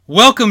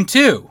Welcome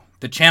to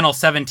the Channel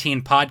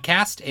 17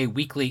 podcast, a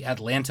weekly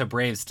Atlanta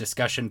Braves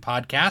discussion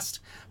podcast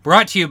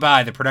brought to you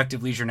by the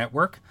Productive Leisure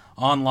Network,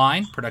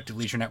 online,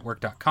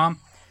 productiveleisurenetwork.com,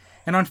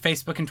 and on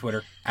Facebook and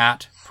Twitter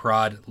at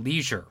Prod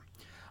Leisure.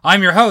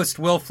 I'm your host,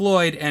 Will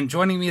Floyd, and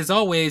joining me as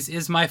always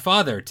is my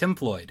father, Tim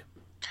Floyd.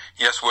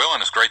 Yes, Will,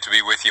 and it's great to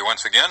be with you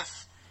once again.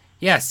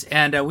 Yes,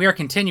 and we are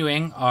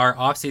continuing our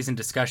off-season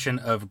discussion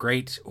of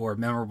great or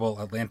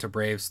memorable Atlanta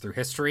Braves through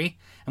history,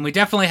 and we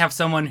definitely have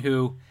someone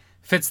who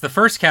fits the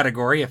first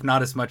category, if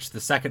not as much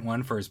the second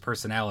one, for his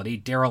personality,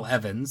 Darrell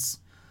Evans.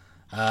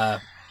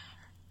 We're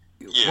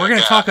going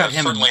to talk about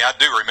him. Certainly, I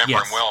do remember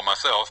him well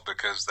myself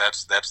because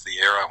that's the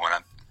era when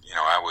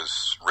I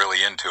was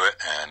really into it,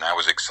 and I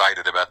was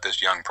excited about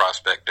this young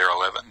prospect,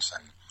 Darrell Evans.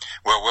 And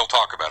we'll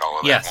talk about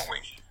all of that, won't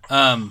we?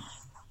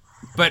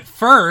 But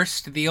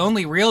first, the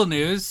only real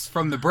news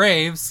from the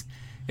Braves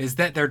is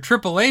that their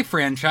AAA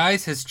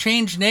franchise has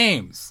changed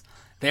names.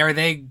 They are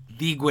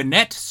the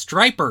Gwinnett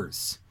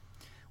Stripers,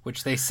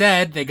 which they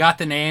said they got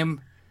the name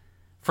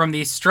from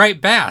the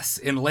striped bass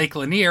in Lake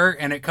Lanier,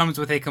 and it comes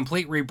with a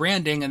complete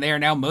rebranding, and they are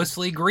now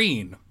mostly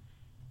green.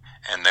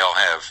 And they'll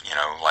have,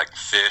 like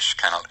fish,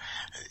 kind of,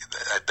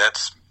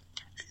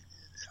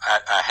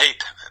 I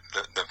hate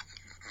the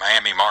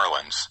Miami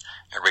Marlins.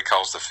 Everybody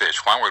calls the fish.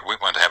 Why would we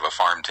want to have a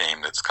farm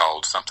team that's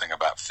called something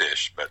about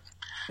fish? But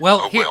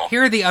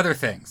Here are the other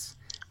things.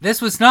 This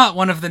was not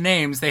one of the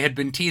names they had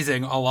been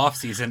teasing all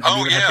offseason.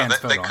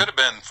 They could have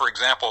been, for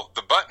example,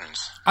 the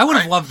buttons. I would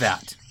have loved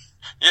that.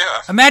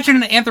 Yeah. Imagine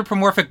an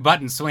anthropomorphic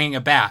button swinging a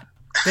bat.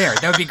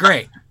 That would be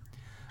great.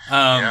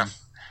 Then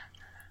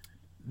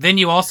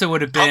you also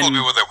would have been...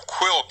 Probably with a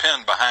quill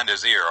pen behind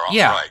his ear on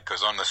the right,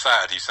 because on the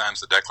side he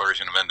signs the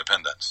Declaration of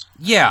Independence.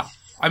 Yeah.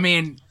 I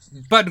mean,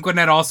 Button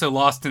Gwinnett also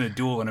lost in a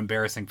duel in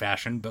embarrassing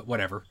fashion, but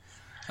whatever.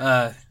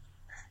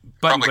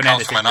 Probably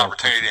cost him an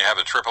opportunity to have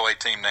a AAA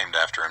team named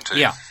after him, too.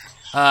 Yeah.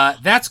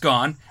 That's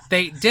gone.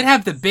 They did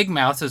have the Big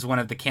Mouths as one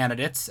of the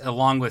candidates,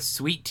 along with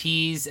Sweet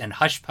Teas and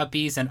Hush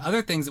Puppies and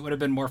other things that would have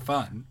been more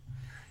fun.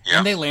 Yeah.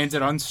 And they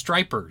landed on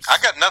Stripers. I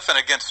got nothing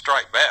against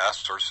striped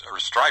bass or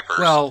stripers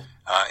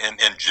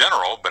in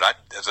general, but I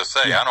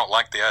don't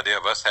like the idea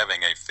of us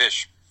having a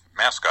fish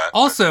mascot.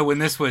 Also, when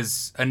this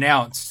was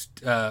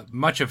announced,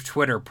 much of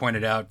Twitter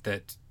pointed out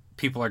that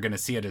people are going to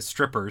see it as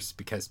strippers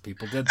because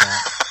people did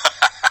that.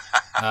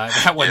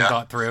 That wasn't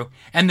thought through.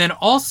 And then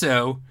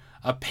also,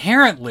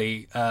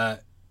 apparently,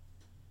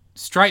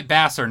 striped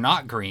bass are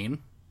not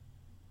green.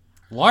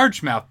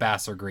 Largemouth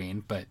bass are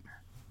green, but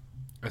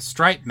a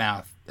striped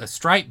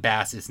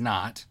bass is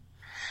not.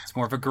 It's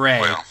more of a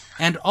gray. Well.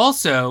 And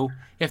also,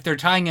 if they're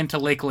tying into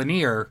Lake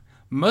Lanier,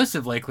 most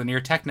of Lake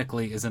Lanier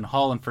technically is in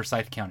Hall and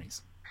Forsyth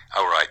counties.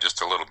 Oh, right,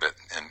 just a little bit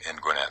in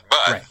Gwinnett.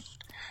 But right.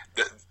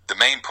 The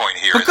main point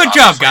here but is good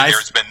job, guys.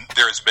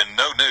 There's been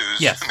no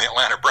news in the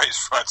Atlanta Braves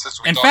front since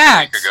we talked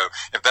a week ago.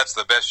 If that's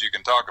the best you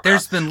can talk about.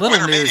 There's been little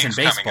Winter news in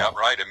baseball coming up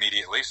right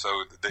immediately,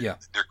 so there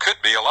could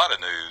be a lot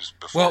of news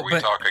before we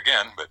talk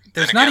again. But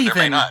there's then again, not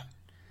there even.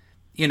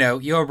 May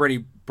not. You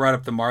already brought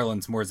up the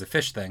Marlins more as a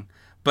fish thing,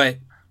 but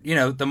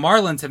the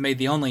Marlins have made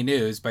the only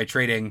news by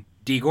trading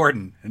D.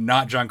 Gordon and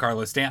not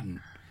Giancarlo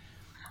Stanton.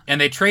 And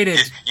they traded...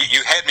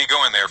 You had me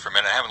going there for a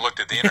minute. I haven't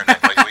looked at the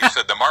internet lately. You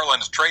said the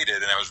Marlins traded,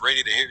 and I was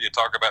ready to hear you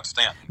talk about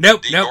Stanton.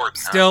 Nope. Gordon,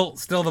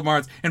 still the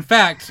Marlins. In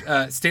fact,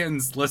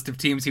 Stanton's list of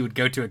teams he would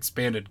go to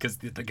expanded because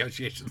the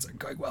negotiations aren't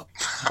going well.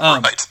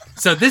 Right.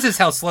 So this is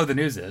how slow the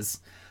news is.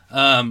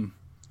 Shohei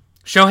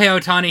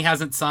Ohtani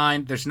hasn't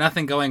signed. There's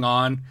nothing going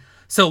on.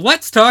 So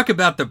let's talk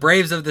about the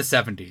Braves of the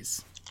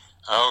 70s.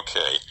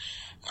 Okay.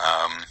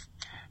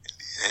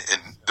 In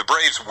the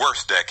Braves'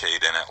 worst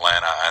decade in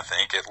Atlanta, I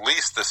think. At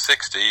least the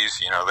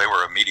 60s, they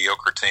were a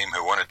mediocre team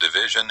who won a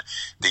division.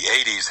 The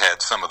 80s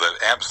had some of the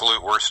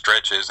absolute worst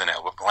stretches in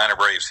Atlanta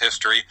Braves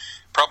history,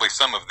 probably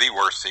some of the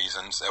worst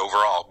seasons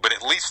overall. But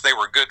at least they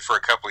were good for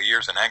a couple of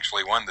years and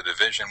actually won the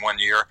division one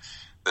year.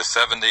 The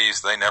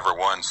 70s, they never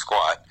won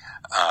squat.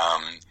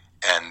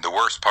 And the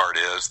worst part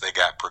is they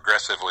got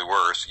progressively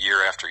worse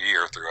year after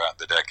year throughout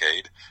the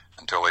decade,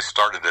 until they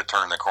started to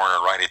turn the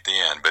corner right at the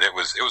end. But it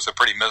was a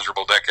pretty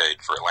miserable decade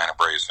for Atlanta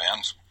Braves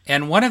fans.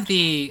 And one of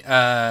the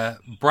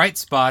bright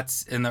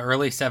spots in the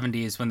early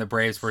 70s when the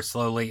Braves were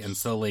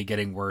slowly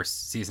getting worse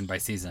season by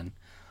season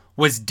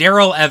was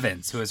Darrell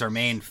Evans, who is our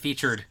main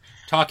featured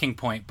talking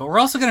point. But we're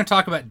also going to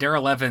talk about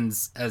Darrell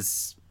Evans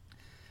as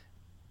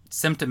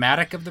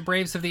symptomatic of the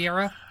Braves of the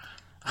era.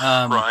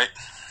 Right.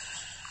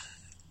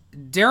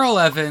 Darrell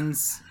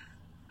Evans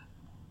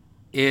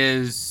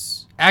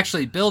is...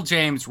 Actually, Bill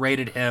James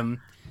rated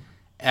him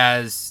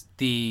as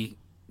the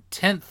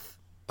 10th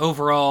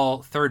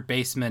overall third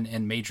baseman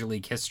in Major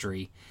League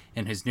history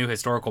in his new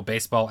historical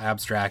baseball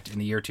abstract in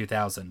the year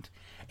 2000,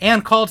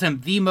 and called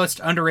him the most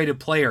underrated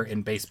player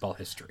in baseball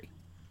history.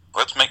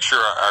 Let's make sure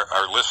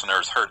our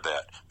listeners heard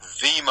that.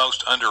 The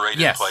most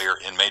underrated player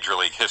in Major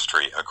League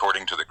history,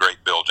 according to the great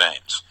Bill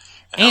James.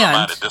 And never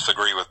mind to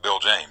disagree with Bill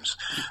James.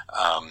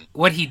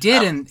 What he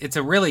did, and it's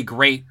a really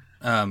great...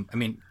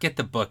 get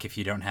the book if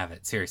you don't have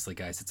it. Seriously,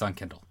 guys, it's on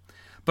Kindle.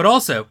 But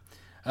also,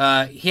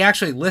 He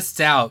actually lists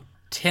out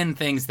 10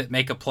 things that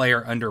make a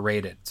player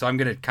underrated. So I'm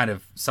going to kind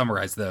of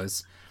summarize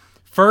those.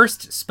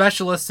 First,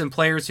 specialists and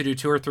players who do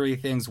 2 or 3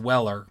 things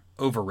well are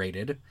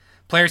overrated.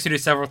 Players who do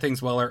several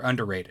things well are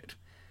underrated.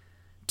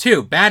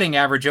 2, batting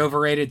average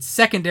overrated.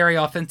 Secondary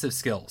offensive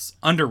skills,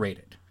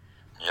 underrated.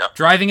 Yep.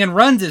 Driving in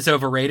runs is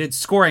overrated.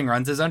 Scoring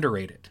runs is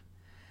underrated.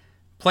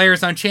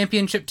 Players on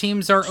championship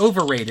teams are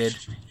overrated.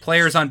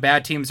 Players on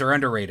bad teams are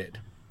underrated.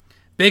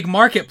 Big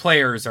market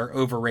players are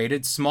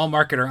overrated. Small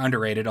market are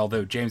underrated,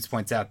 although James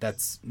points out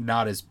that's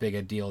not as big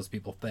a deal as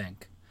people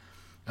think.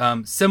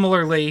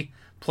 Similarly,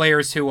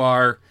 players who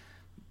are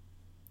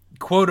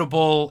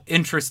quotable,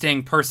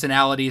 interesting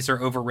personalities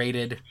are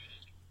overrated.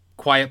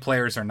 Quiet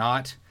players are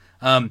not.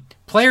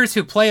 Players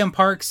who play in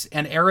parks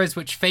and eras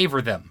which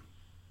favor them.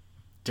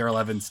 Darrell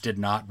Evans did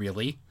not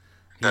really.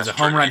 He was a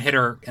home run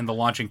hitter in the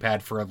launching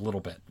pad for a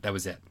little bit. That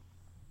was it.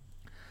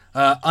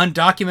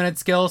 Undocumented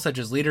skills such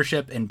as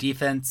leadership and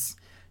defense,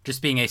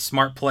 just being a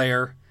smart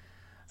player.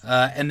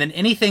 And then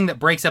anything that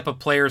breaks up a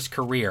player's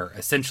career.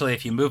 Essentially,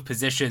 if you move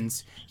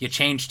positions, you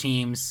change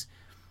teams.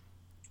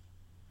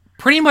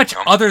 Pretty much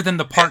other than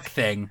the park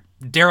thing,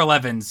 Darrell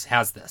Evans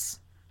has this.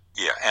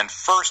 Yeah, and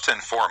first and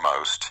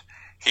foremost,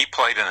 he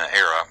played in an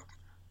era,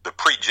 the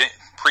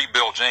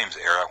pre-Bill James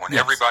era, when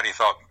everybody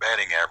thought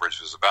batting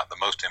average was about the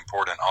most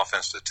important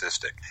offense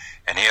statistic.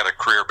 And he had a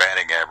career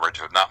batting average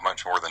of not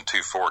much more than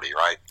 240,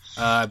 right?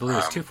 I believe it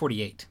was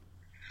 248.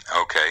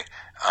 Okay.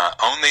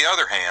 On the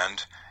other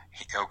hand,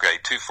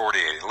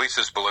 248, at least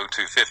it's below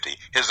 250.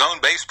 His own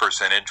base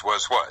percentage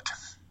was what?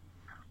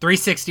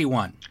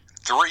 361.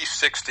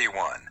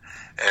 361.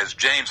 As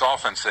James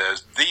often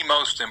says, the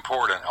most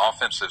important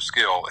offensive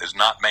skill is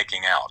not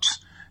making outs.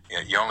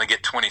 You only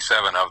get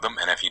 27 of them,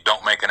 and if you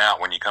don't make an out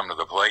when you come to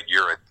the plate,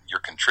 you're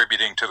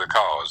contributing to the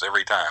cause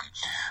every time.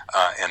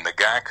 And the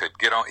guy could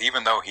get on,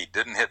 even though he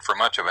didn't hit for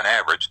much of an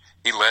average,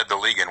 he led the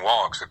league in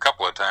walks a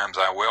couple of times,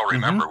 I well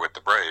remember, with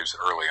the Braves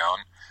early on.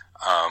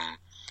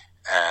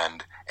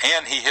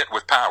 And he hit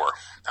with power,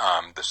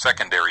 the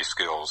secondary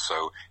skills.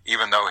 So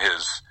even though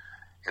his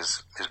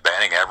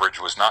batting average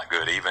was not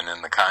good, even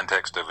in the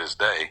context of his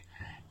day,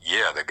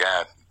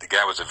 the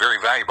guy was a very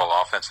valuable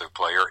offensive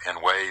player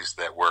in ways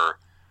that were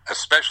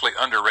especially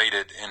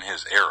underrated in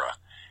his era.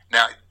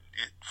 Now,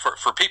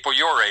 for people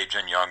your age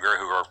and younger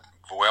who are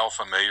well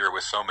familiar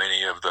with so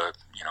many of the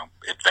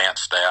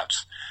advanced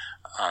stats,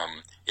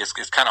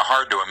 it's kind of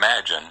hard to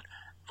imagine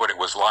what it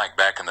was like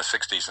back in the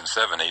 60s and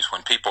 70s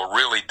when people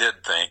really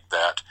did think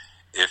that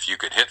if you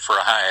could hit for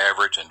a high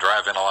average and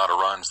drive in a lot of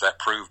runs, that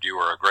proved you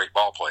were a great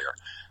ball player.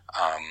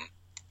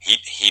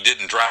 He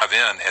didn't drive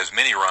in as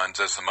many runs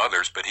as some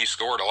others, but he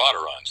scored a lot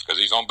of runs because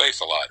he's on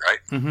base a lot, right?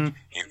 Mm-hmm.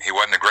 He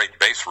wasn't a great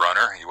base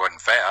runner. He wasn't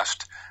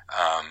fast.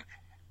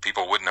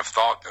 People wouldn't have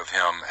thought of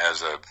him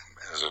as a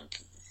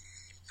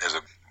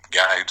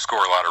guy who'd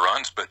score a lot of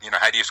runs. But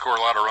how do you score a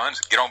lot of runs?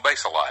 Get on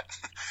base a lot.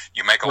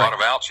 You make a lot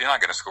of outs, you're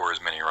not going to score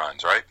as many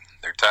runs, right?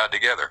 They're tied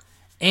together.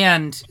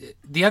 And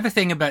the other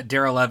thing about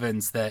Darrell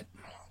Evans that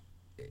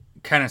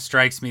kind of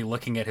strikes me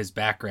looking at his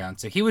background.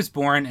 So he was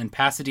born in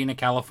Pasadena,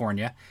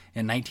 California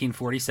in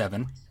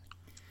 1947.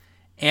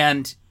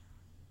 And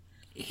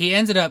he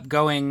ended up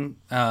going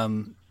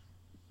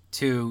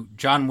to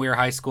John Muir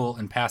High School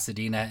in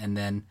Pasadena and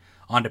then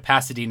on to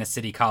Pasadena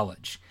City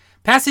College.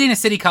 Pasadena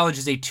City College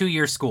is a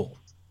 2-year school.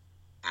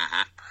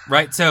 Mm-hmm.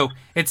 Right? So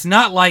it's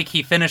not like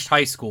he finished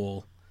high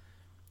school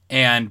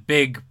and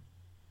big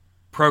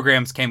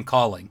programs came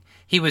calling.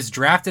 He was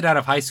drafted out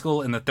of high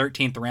school in the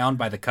 13th round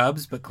by the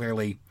Cubs, but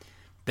clearly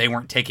they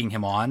weren't taking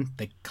him on.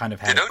 They kind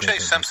of had. Did O.J.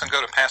 Simpson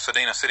go to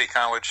Pasadena City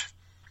College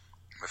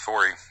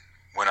before he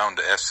went on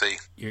to SC?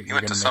 He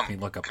went to some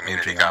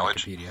community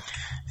college. Wikipedia.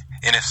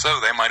 And if so,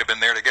 they might have been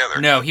there together.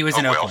 No, he was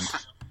in Oakland.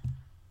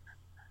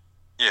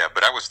 Yeah,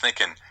 but I was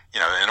thinking,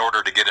 in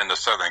order to get into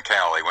Southern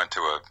Cal, he went to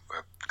a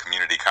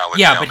community college.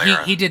 Yeah, down but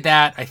there he did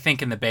that, I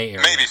think, in the Bay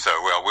Area. Maybe so.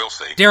 Well, we'll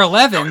see. Darrell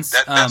Evans.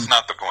 No, that's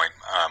not the point.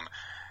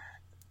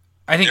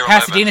 I think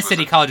Pasadena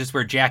City College is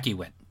where Jackie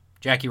went.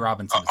 Jackie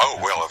Robinson.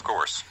 Well, of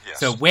course. Yes.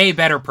 So way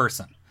better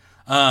person.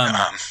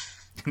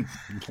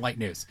 Light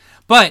news.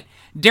 But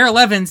Darrell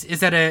Evans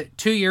is at a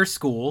 2-year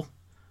school,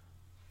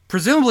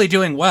 presumably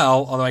doing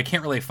well, although I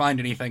can't really find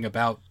anything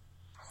about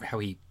how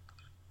he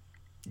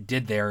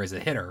did there as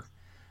a hitter.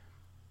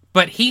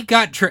 But he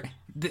got...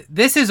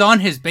 this is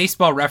on his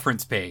baseball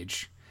reference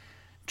page.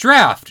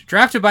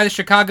 Drafted by the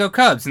Chicago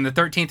Cubs in the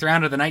 13th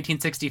round of the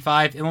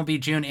 1965 MLB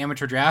June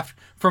Amateur Draft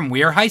from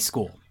Weir High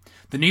School.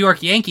 The New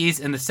York Yankees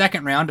in the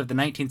second round of the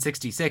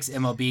 1966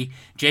 MLB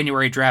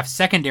January Draft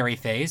secondary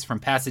phase from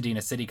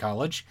Pasadena City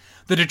College.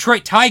 The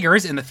Detroit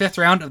Tigers in the 5th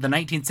round of the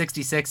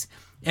 1966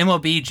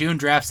 MLB June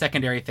Draft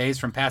secondary phase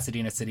from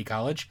Pasadena City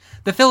College.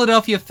 The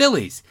Philadelphia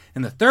Phillies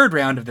in the 3rd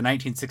round of the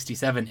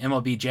 1967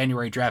 MLB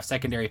January Draft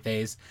secondary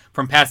phase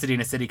from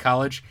Pasadena City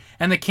College.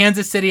 And the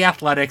Kansas City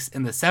Athletics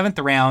in the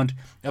 7th round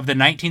of the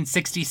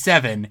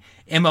 1967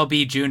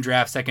 MLB June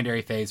Draft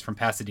secondary phase from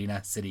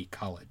Pasadena City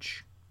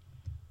College.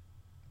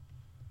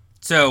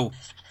 So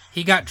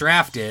he got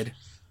drafted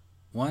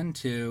 1,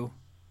 2,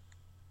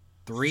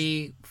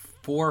 3,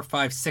 4,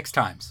 5, 6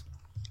 times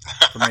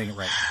for getting it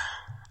right.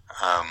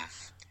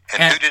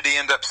 And who did he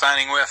end up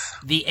signing with?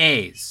 The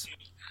A's.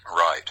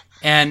 Right.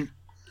 And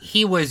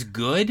he was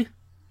good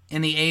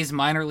in the A's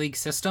minor league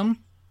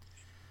system.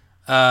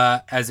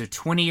 As a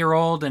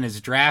 20-year-old in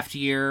his draft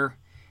year,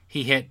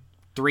 he hit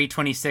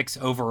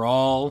 .326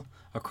 overall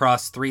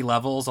across 3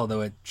 levels,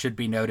 although it should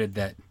be noted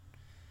that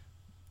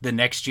the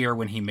next year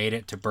when he made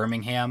it to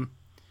Birmingham,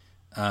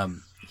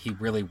 he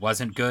really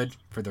wasn't good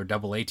for their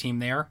AA team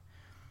there.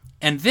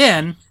 And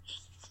then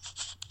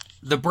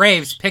the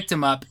Braves picked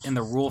him up in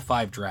the Rule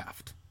 5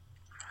 draft.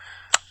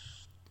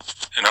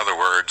 In other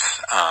words,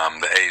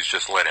 the A's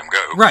just let him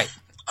go. Right.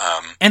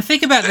 And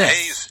think about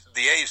this.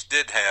 The A's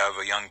did have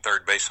a young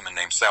third baseman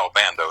named Sal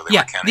Bando.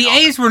 The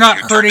A's were not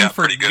hurting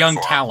for young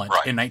talent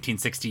in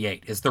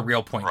 1968, is the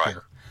real point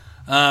here.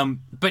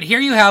 But here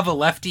you have a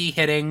lefty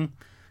hitting,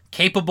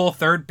 capable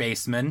third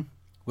baseman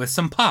with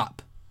some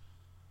pop.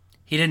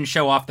 He didn't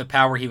show off the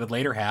power he would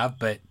later have,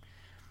 but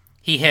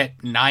he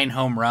hit 9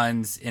 home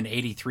runs in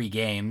 83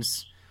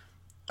 games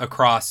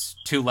across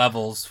 2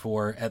 levels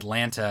for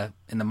Atlanta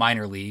in the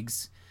minor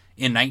leagues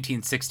in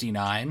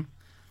 1969.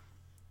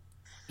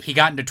 He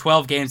got into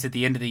 12 games at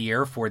the end of the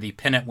year for the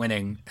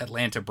pennant-winning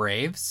Atlanta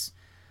Braves.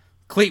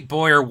 Clete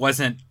Boyer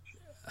wasn't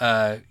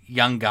a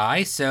young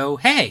guy, so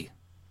hey,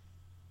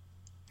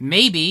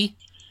 maybe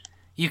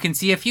you can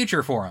see a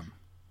future for him.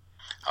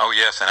 Oh,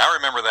 yes, and I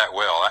remember that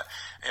well.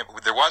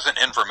 There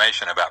wasn't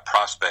information about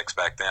prospects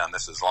back then.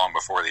 This is long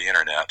before the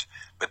internet.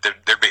 But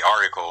there'd be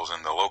articles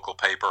in the local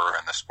paper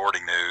and the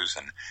sporting news,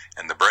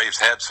 and the Braves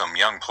had some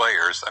young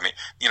players. I mean,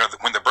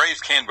 when the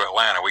Braves came to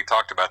Atlanta, we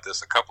talked about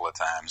this a couple of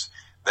times.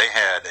 They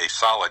had a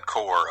solid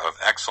core of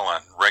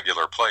excellent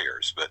regular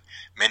players, but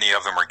many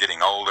of them were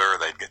getting older.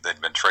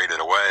 They'd been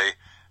traded away.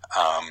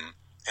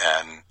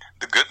 And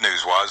the good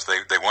news was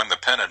they won the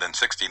pennant in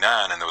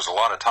 69, and there was a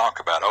lot of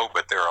talk about,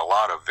 but there are a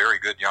lot of very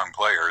good young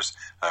players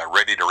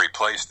ready to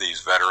replace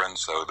these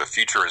veterans, so the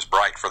future is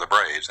bright for the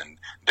Braves. And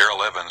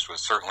Darrell Evans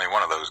was certainly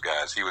one of those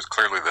guys. He was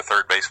clearly the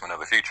third baseman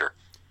of the future.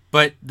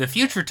 But the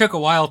future took a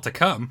while to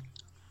come.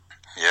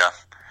 Yeah.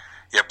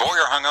 Yeah,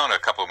 Boyer hung on a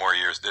couple more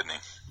years, didn't he?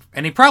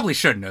 And he probably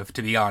shouldn't have,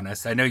 to be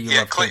honest. I know you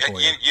love Clete Boyer.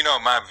 You know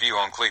my view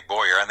on Clete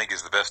Boyer. I think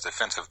he's the best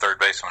defensive third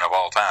baseman of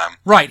all time.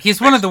 Right.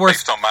 He's one of the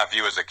worst. Based on my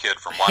view as a kid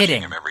from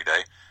watching him every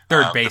day.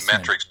 Third baseman. The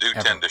metrics do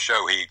tend to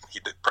show he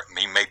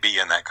may be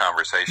in that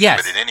conversation.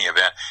 Yes. But in any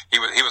event, he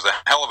was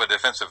a hell of a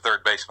defensive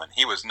third baseman.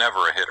 He was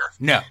never a hitter.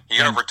 No. He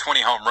had over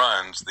 20 home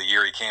runs the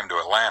year he came to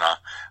Atlanta,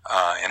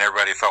 and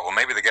everybody thought, well,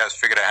 maybe the guy's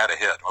figured out how to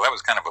hit. Well, that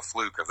was kind of a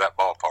fluke of that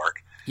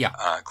ballpark. Yeah.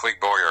 Clete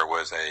Boyer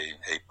was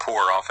a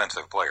poor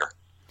offensive player.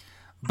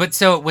 But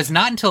so it was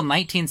not until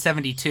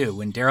 1972,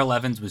 when Darrell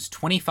Evans was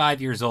 25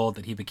 years old,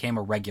 that he became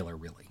a regular,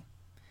 really.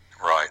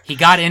 Right. He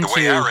got into... The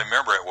way I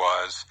remember it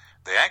was,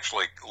 they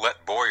actually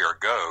let Boyer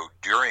go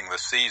during the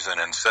season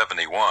in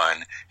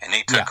 71, and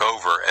he took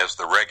over as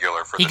the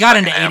regular for the second half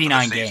of the season. He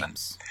got into 89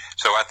 games.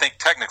 So I think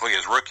technically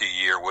his rookie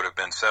year would have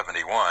been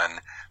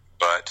 71,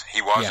 but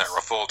he wasn't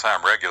a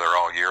full-time regular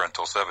all year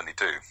until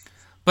 72.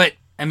 But,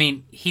 I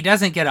mean, he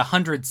doesn't get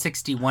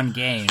 161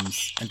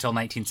 games until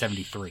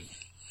 1973.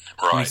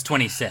 Right. When he's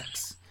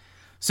 26.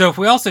 So if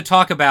we also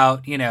talk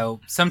about,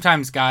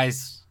 sometimes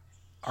guys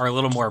are a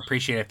little more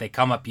appreciated if they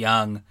come up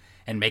young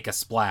and make a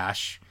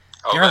splash.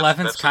 Darrell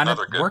Evans kind of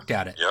worked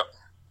at it. Yep.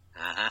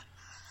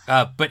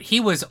 Mm-hmm. But he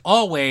was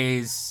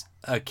always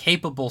a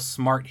capable,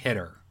 smart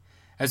hitter.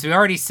 As we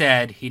already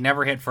said, he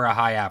never hit for a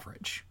high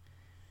average.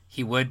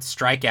 He would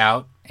strike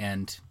out,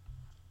 and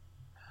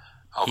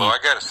although I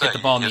got to say, hit the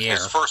ball in the air.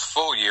 His first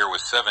full year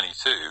was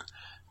 72.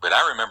 But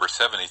I remember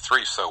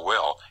 73 so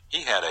well.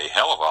 He had a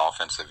hell of an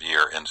offensive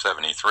year in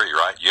 73,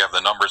 right? You have the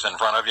numbers in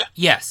front of you?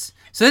 Yes.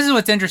 So this is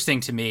what's interesting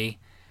to me.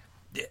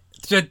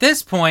 So at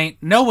this point,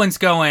 no one's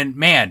going,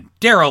 man,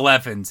 Darrell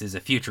Evans is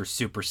a future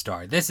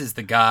superstar. This is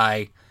the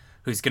guy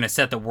who's going to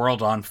set the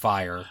world on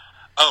fire.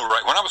 Oh,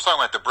 right. When I was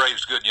talking about the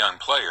Braves' good young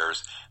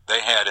players,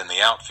 they had in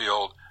the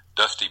outfield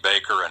Dusty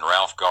Baker and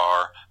Ralph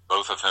Garr,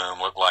 both of whom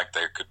looked like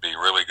they could be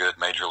really good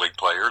major league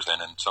players,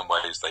 and in some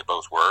ways they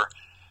both were.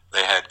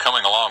 They had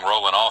coming along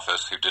Roland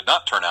Office, who did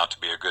not turn out to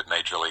be a good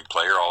major league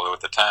player, although at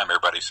the time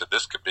everybody said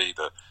this could be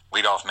the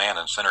leadoff man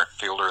and center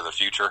fielder of the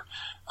future.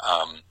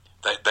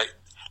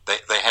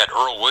 They had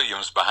Earl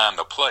Williams behind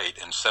the plate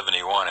in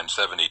 71 and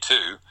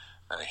 72,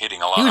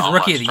 hitting a lot of home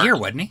runs. He was Rookie of the Year,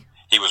 wasn't he?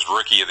 He was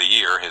Rookie of the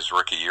Year, his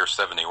rookie year,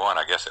 71,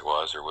 I guess it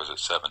was, or was it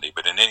 70?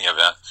 But in any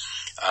event,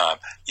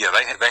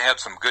 they had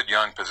some good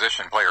young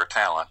position player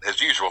talent.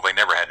 As usual, they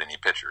never had any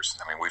pitchers.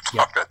 I mean, we've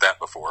talked about that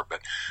before,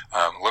 but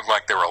looked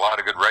like there were a lot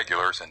of good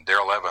regulars, and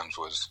Darrell Evans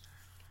was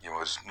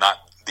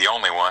not the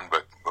only one,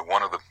 but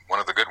one of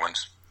the good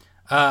ones.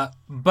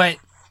 But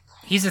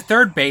he's a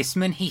third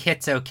baseman. He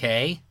hits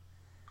okay.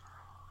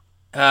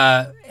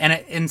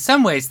 And in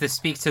some ways, this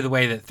speaks to the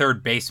way that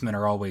third basemen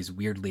are always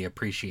weirdly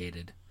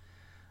appreciated.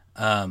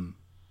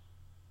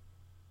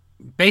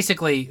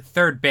 Basically,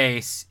 third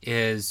base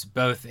is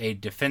both a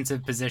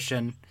defensive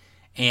position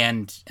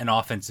and an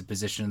offensive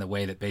position in the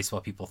way that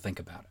baseball people think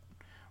about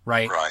it.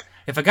 right? Right.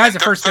 If a guy's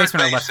and a first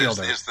baseman or base left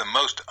fielder, is the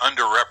most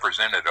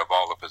underrepresented of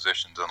all the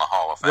positions in the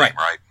Hall of Fame,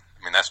 right?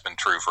 I mean, that's been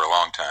true for a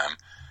long time.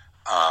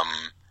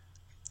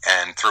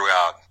 And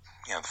throughout,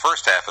 the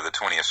first half of the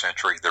 20th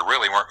century, there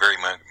really weren't very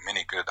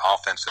many good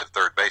offensive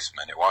third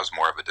basemen. It was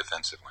more of a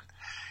defensive one.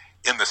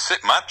 In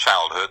my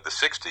childhood, the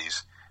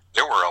 60s,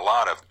 there were a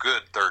lot of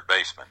good third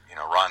basemen.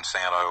 Ron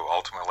Santo,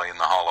 ultimately in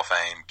the Hall of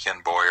Fame,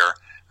 Ken Boyer,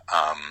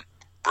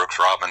 Brooks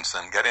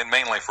Robinson, got in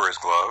mainly for his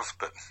glove,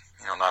 but,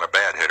 not a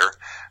bad hitter.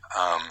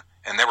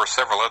 And there were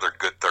several other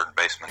good third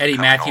basemen. Eddie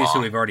Matthews, who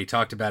we've already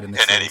talked about in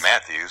this series. Eddie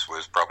Matthews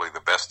was probably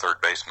the best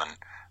third baseman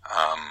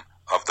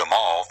of them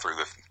all through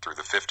the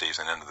 50s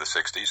and into the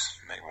 60s.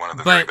 Maybe one of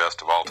the very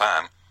best of all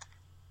time.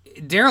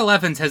 Darrell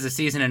Evans has a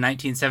season in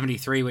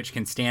 1973 which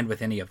can stand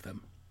with any of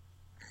them.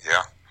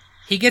 Yeah.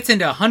 He gets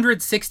into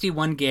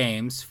 161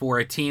 games for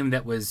a team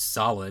that was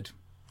solid.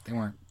 They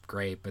weren't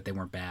great, but they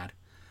weren't bad.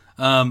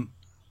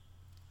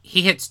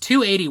 He hits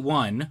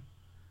 .281,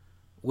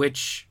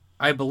 which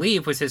I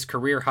believe was his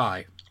career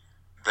high.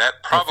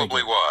 That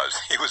probably was.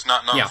 He was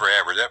not known for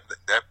average.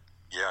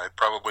 Yeah, it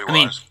probably was. I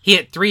mean, he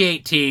hit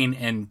 .318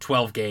 in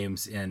 12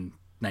 games in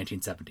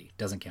 1970.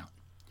 Doesn't count.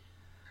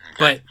 Okay.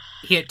 But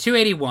he hit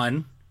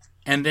 .281,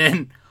 and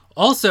then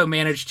also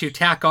managed to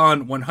tack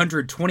on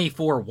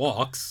 124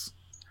 walks.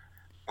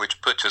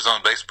 Which puts his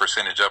on base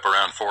percentage up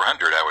around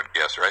 400, I would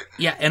guess, right?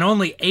 Yeah, and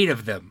only 8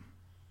 of them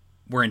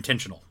were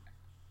intentional.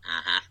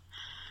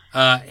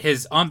 Mm-hmm.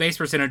 His on-base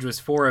percentage was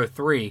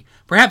 .403.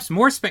 Perhaps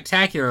more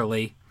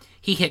spectacularly,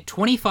 he hit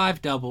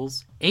 25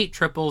 doubles, 8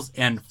 triples,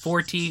 and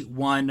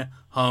 41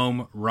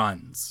 home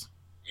runs.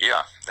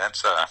 Yeah,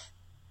 that's a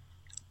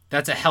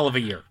hell of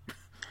a year.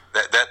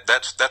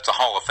 That's a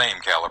Hall of Fame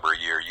caliber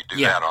year. You do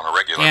that on a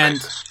regular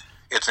basis.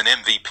 It's an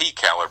MVP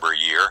caliber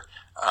year.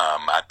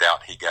 I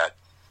doubt he got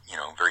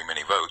very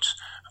many votes.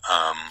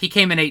 He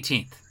came in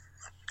 18th.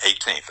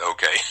 18th,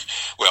 okay.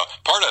 Well,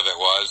 part of it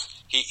was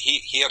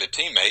he had a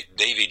teammate,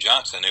 Davey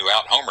Johnson, who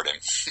out-homered him.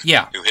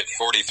 Yeah. Who hit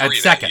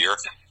 43 that year.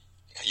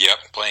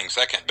 Yep, playing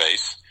second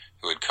base,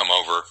 who had come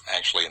over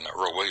actually in the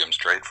Earl Williams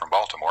trade from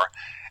Baltimore.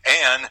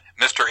 And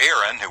Mr.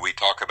 Aaron, who we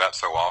talk about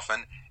so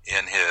often,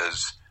 in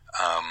his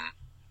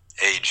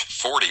age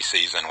 40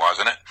 season,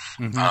 wasn't it?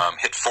 Mm-hmm.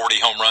 Hit 40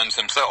 home runs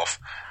himself.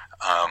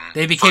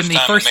 They became the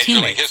first teammates. In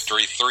Major League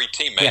history, 3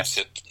 teammates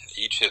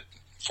each hit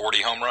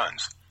 40 home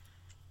runs.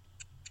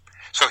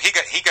 So he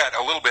got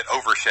a little bit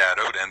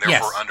overshadowed and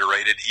therefore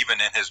underrated even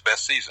in his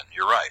best season.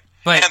 You're right.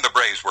 And the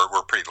Braves were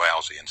pretty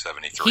lousy in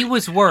 73. He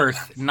was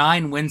worth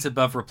 9 wins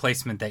above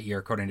replacement that year,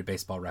 according to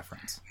Baseball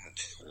Reference.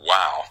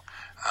 Wow.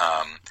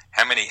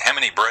 How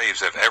many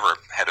Braves have ever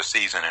had a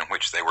season in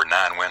which they were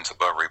 9 wins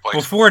above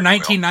replacement? Before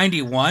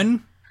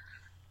 1991,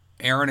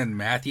 Aaron and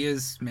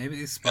Matthews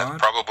maybe spawned?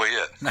 That's probably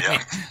it,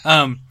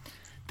 yeah.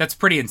 That's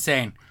pretty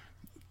insane.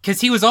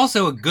 Because he was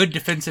also a good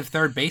defensive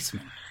third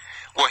baseman.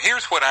 Well,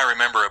 here's what I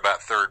remember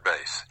about third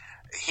base.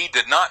 He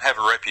did not have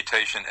a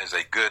reputation as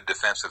a good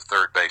defensive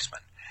third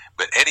baseman.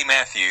 But Eddie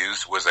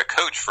Matthews was a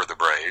coach for the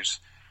Braves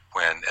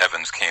when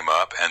Evans came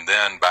up. And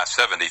then by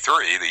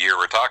 73, the year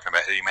we're talking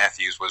about, Eddie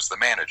Matthews was the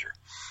manager.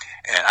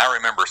 And I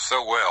remember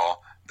so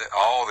well that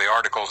all the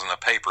articles in the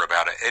paper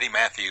about it, Eddie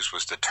Matthews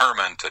was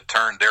determined to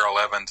turn Darrell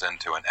Evans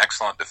into an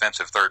excellent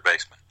defensive third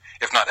baseman.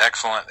 If not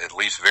excellent, at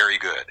least very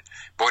good.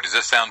 Boy, does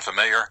this sound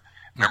familiar?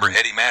 Remember,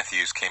 Eddie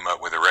Matthews came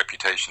up with a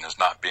reputation as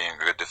not being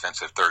a good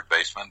defensive third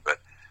baseman, but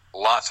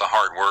lots of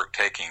hard work,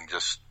 taking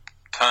just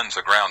tons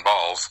of ground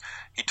balls.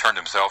 He turned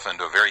himself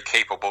into a very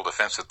capable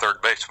defensive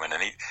third baseman,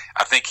 and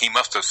I think he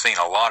must have seen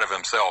a lot of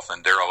himself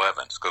in Darrell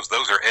Evans, because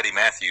those are Eddie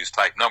Matthews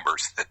type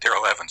numbers that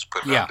Darrell Evans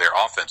put up there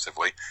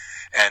offensively.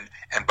 And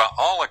by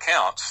all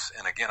accounts,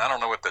 and again, I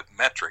don't know what the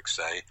metrics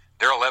say,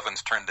 Darrell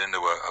Evans turned into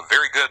a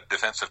very good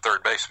defensive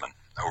third baseman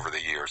over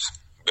the years.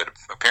 But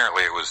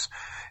apparently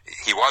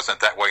he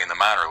wasn't that way in the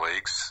minor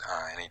leagues,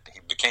 and he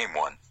became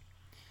one.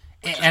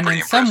 And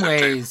in some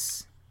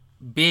ways,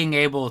 being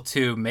able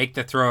to make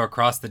the throw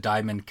across the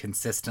diamond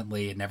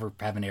consistently and never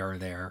have an error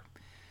there,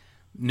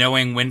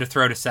 knowing when to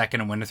throw to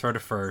second and when to throw to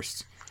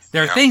first,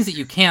 there are things that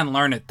you can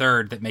learn at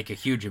third that make a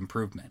huge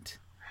improvement.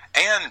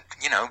 And,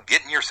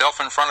 getting yourself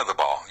in front of the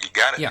ball. You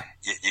got it. Yeah.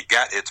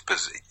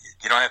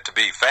 You don't have to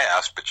be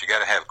fast, but you got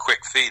to have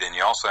quick feet, and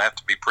you also have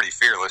to be pretty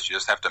fearless. You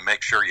just have to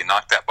make sure you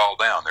knock that ball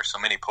down. There's so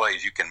many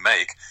plays you can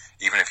make,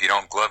 even if you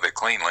don't glove it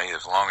cleanly,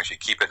 as long as you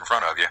keep it in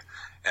front of you.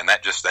 And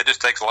that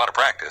just takes a lot of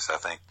practice, I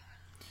think.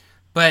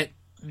 But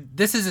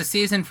this is a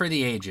season for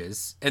the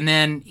ages, and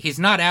then he's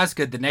not as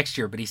good the next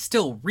year, but he's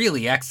still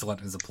really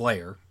excellent as a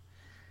player.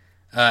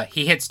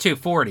 He hits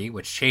 .240,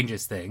 which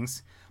changes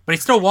things, but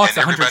he still walks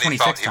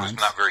 126 times. He was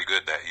not very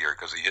good that year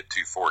because he hit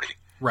 .240.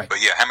 Right.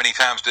 But yeah, how many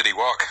times did he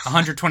walk?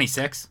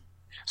 126.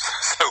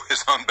 So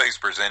his on-base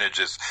percentage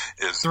is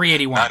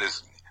 381. Not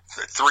as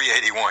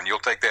 381. You'll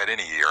take that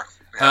any year.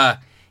 Yeah.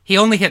 He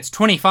only hits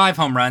 25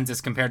 home runs as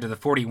compared to the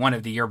 41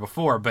 of the year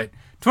before, but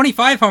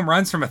 25 home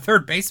runs from a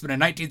third baseman in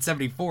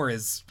 1974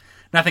 is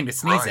nothing to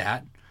sneeze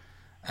at.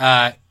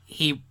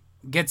 He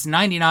gets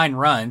 99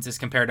 runs as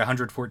compared to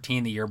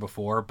 114 the year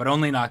before, but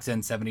only knocks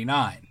in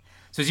 79.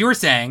 So as you were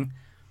saying,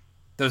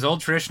 those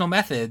old traditional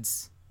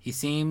methods, he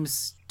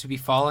seems to be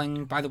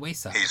falling by the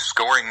wayside. He's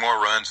scoring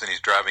more runs than he's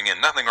driving in.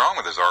 Nothing wrong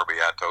with his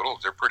RBI totals.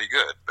 They're pretty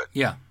good. But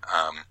yeah.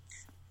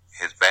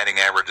 His batting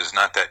average is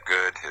not that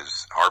good.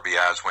 His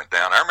RBIs went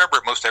down. I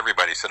remember most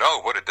everybody said, oh,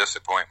 what a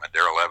disappointment,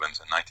 Darrell Evans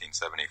in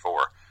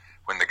 1974,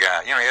 when the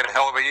guy, he had a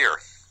hell of a year.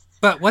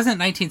 But wasn't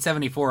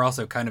 1974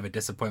 also kind of a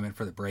disappointment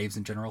for the Braves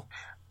in general?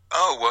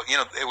 Oh, well,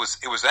 it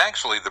was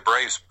actually the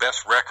Braves'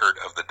 best record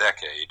of the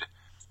decade.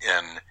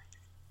 In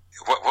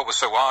what was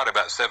so odd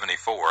about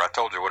 74, I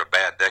told you what a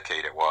bad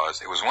decade it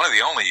was. It was one of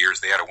the only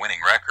years they had a winning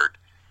record,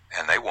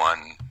 and they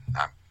won,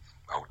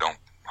 don't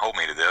hold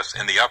me to this,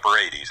 in the upper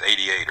 80s,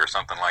 88 or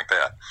something like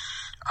that,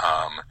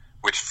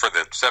 which for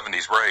the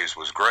 70s Braves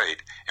was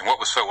great. And what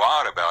was so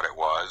odd about it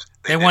was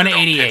they won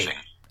 88.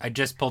 I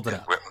just pulled it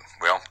up.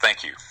 Well,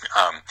 thank you.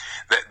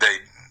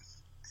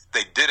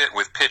 They did it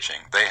with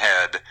pitching. They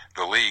had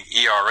the league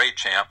ERA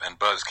champ and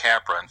Buzz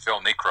Capra and Phil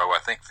Niekro, I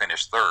think,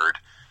 finished third.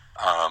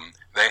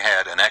 They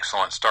had an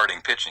excellent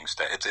starting pitching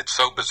staff. It's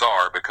so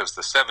bizarre because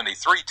the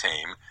 73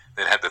 team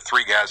that had the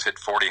three guys hit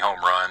 40 home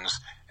runs,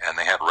 and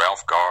they had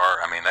Ralph Garr.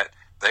 I mean,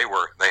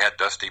 they had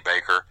Dusty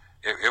Baker.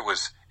 It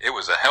was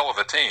a hell of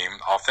a team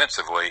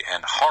offensively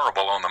and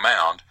horrible on the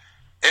mound.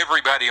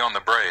 Everybody on the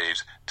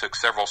Braves took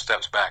several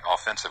steps back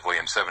offensively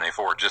in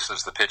 74 just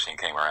as the pitching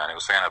came around. It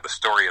was kind of the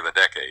story of the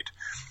decade.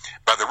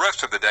 By the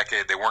rest of the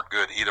decade, they weren't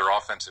good either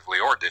offensively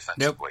or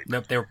defensively.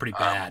 Nope, they were pretty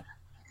bad.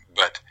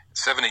 But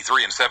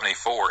 73 and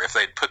 74, if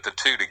they'd put the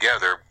two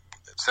together,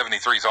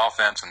 73's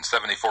offense and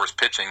 74's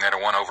pitching, they'd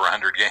have won over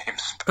 100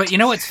 games. But you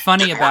know what's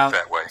funny about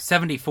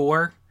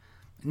 74?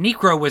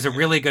 Niekro was a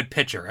really good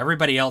pitcher.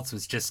 Everybody else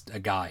was just a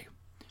guy.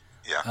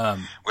 Yeah.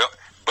 Well,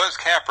 Buzz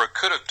Capra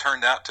could have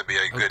turned out to be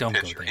a good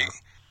pitcher.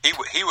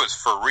 He was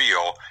for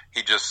real.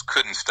 He just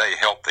couldn't stay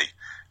healthy.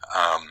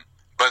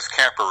 Buzz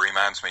Capra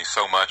reminds me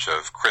so much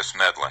of Chris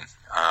Medlin.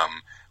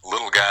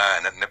 Little guy,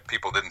 and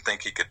people didn't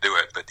think he could do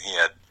it, but he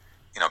had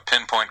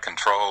pinpoint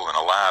control and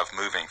a live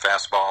moving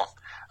fastball.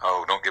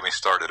 Oh, don't get me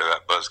started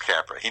about Buzz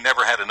Capra. He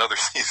never had another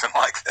season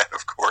like that,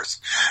 of course.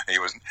 He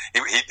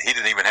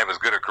didn't even have as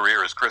good a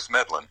career as Chris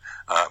Medlin.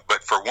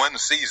 But for one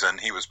season,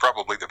 he was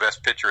probably the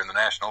best pitcher in the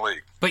National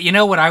League. But you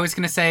know what I was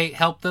going to say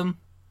helped them?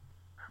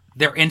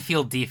 Their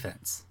infield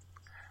defense.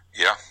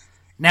 Yeah.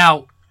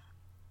 Now,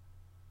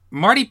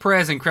 Marty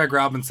Perez and Craig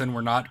Robinson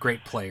were not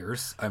great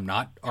players. I'm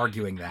not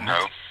arguing that.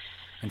 No.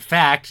 In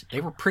fact, they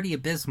were pretty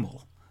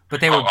abysmal. But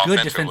they were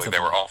good defensively.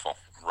 They were awful.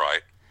 Right.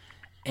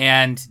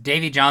 And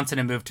Davey Johnson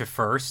had moved to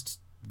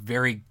first.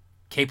 Very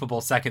capable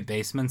second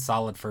baseman,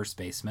 solid first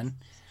baseman.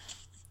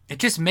 It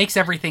just makes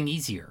everything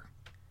easier.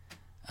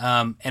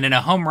 And in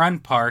a home run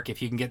park,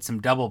 if you can get some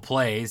double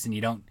plays and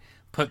you don't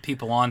put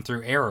people on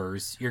through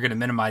errors, you're going to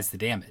minimize the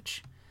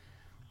damage.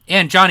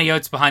 And Johnny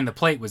Oates behind the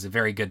plate was a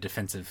very good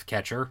defensive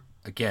catcher.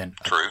 Again,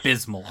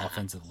 abysmal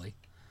offensively.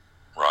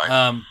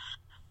 Right.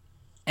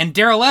 And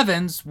Darrell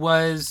Evans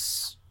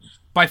was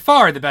by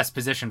far the best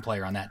position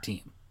player on that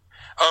team.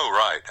 Oh,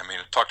 right. I mean,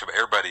 it talked about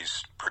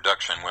everybody's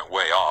production went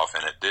way off,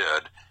 and it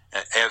did,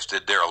 as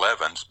did Darrell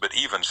Evans. But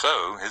even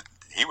so,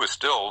 he was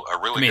still a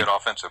really good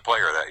offensive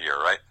player that year,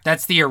 right?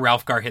 That's the year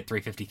Ralph Garr hit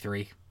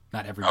 353.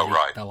 Not everybody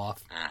fell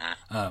off.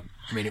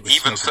 Mm-hmm. It was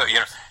even so,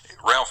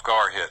 Ralph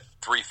Garr hit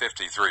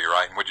 353,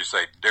 right? And would you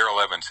say Darrell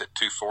Evans hit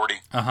 240?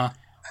 Uh-huh.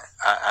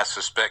 I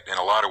suspect in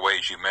a lot of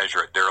ways you measure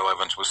it, Darrell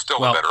Evans was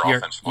still a better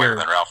offensive player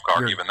than Ralph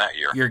Garr even that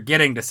year. You're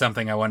getting to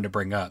something I wanted to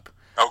bring up.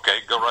 Okay,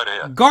 go right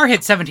ahead. Garr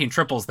hit 17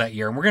 triples that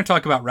year, and we're going to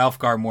talk about Ralph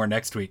Garr more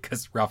next week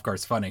because Ralph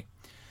Garr's funny.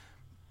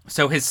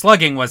 So his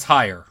slugging was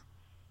higher.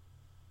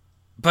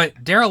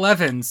 But Darrell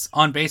Evans'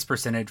 on-base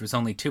percentage was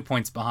only 2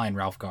 points behind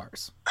Ralph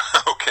Garr's.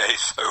 Okay,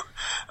 so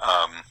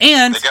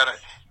and they got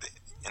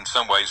in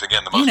some ways,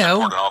 again, the most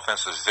important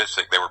offensive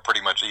statistic, they were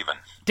pretty much even.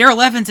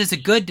 Darrell Evans is a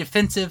good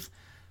defensive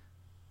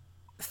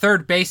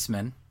third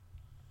baseman.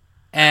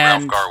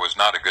 And Ralph Garr was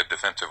not a good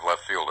defensive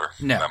left fielder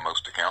by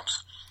most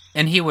accounts.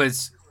 And he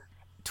was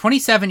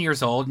 27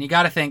 years old, and you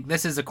got to think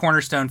this is a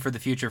cornerstone for the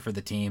future for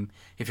the team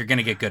if you're going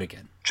to get good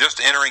again.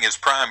 Just entering his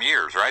prime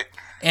years, right?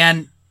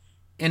 And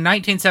in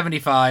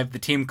 1975, the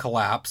team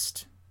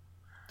collapsed,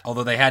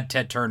 although they had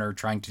Ted Turner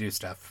trying to do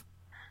stuff.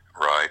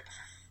 Right.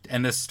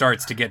 And this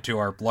starts to get to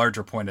our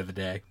larger point of the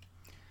day.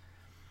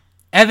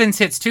 Evans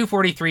hits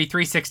 243,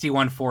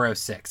 361,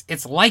 406.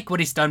 It's like what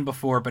he's done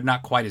before, but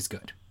not quite as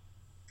good.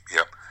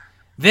 Yep.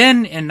 Then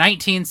in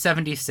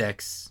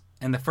 1976,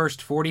 in the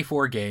first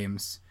 44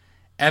 games,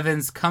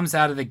 Evans comes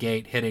out of the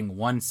gate hitting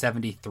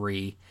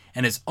 173,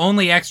 and his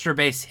only extra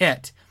base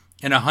hit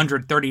in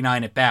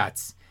 139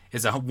 at-bats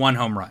is a one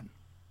home run.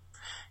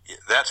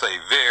 That's a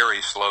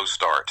very slow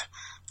start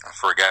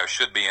for a guy who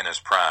should be in his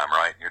prime,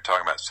 right? You're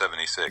talking about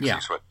 76. Yeah.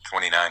 He's,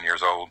 29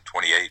 years old,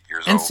 28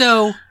 years old? And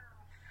so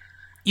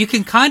you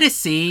can kind of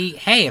see,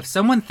 hey, if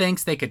someone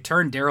thinks they could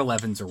turn Darrell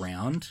Evans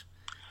around,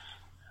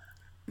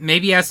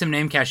 maybe he has some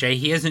name cachet,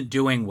 he isn't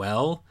doing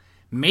well,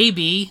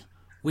 maybe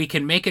we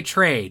can make a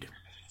trade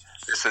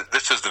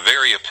This is the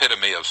very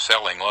epitome of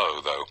selling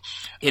low, though.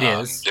 It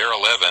is.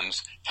 Darrell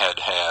Evans had,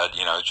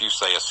 as you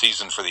say, a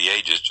season for the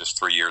ages just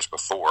 3 years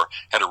before,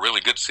 had a really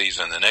good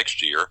season the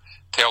next year,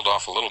 tailed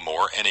off a little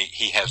more, and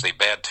he has a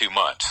bad 2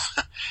 months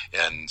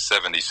in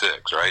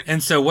 76, right?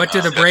 And so what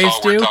do the Braves do?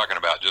 That's all we're talking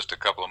about, just a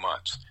couple of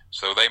months.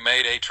 So they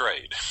made a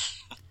trade.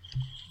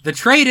 The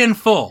trade in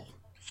full,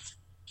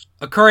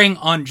 occurring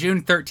on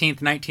June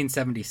 13th,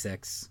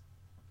 1976.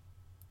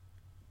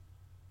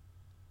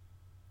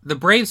 The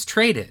Braves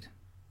traded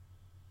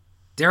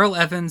Darrell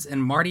Evans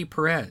and Marty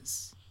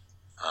Perez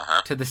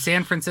to the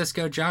San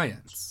Francisco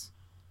Giants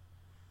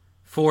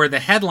for the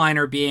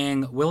headliner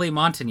being Willie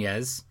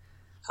Montanez.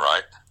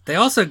 Right. They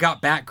also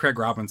got back Craig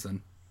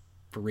Robinson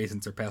for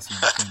reasons surpassing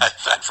understanding.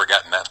 I'd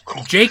forgotten that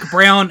little. Jake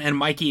Brown and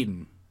Mike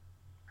Eaton.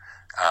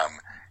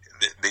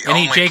 The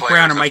Any only Jake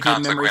Brown or Mike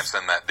Eaton consequence memories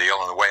in that deal,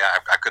 and the way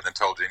I couldn't have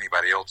told you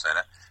anybody else in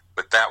it,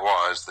 but that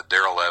was the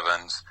Darrell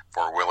Evans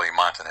for Willie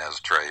Montanez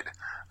trade.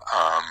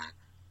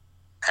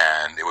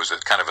 And it was a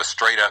kind of a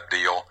straight-up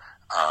deal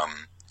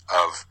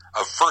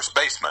of first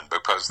baseman,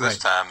 because this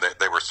time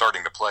they were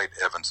starting to play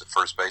Evans at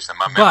first base, and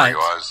my memory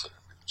was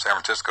San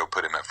Francisco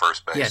put him at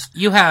first base. Yes,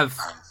 you have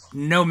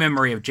no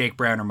memory of Jake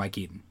Brown or Mike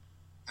Eaton.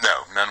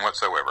 No, none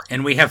whatsoever.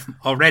 And we have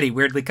already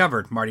weirdly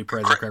covered Marty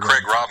Perez and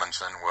Craig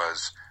Robinson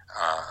was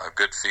a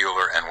good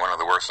fielder and one of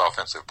the worst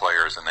offensive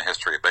players in the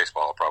history of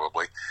baseball,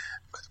 probably.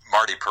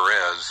 Marty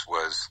Perez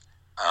was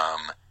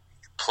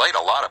played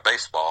a lot of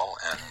baseball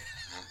and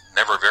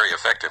never very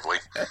effectively.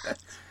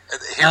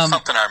 Here's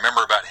something I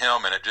remember about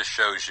him, and it just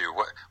shows you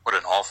what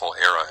an awful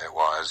era it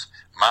was.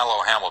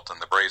 Milo Hamilton,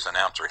 the Braves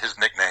announcer, his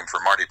nickname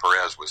for Marty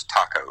Perez was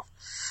Taco,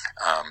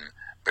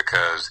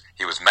 because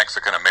he was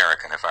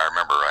Mexican-American, if I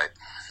remember right.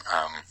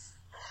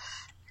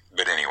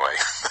 But anyway,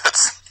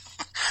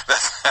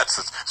 that's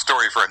a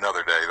story for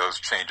another day, those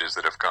changes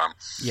that have come.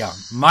 Yeah,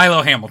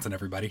 Milo Hamilton,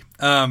 everybody.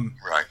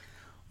 Right.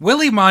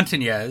 Willie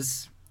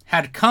Montanez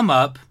had come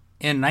up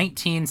in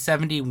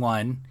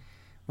 1971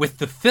 with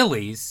the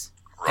Phillies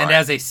and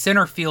as a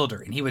center fielder,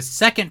 and he was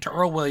second to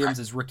Earl Williams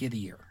as Rookie of the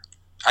Year.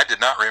 I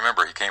did not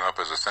remember he came up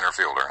as a center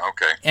fielder.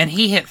 Okay. And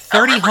he hit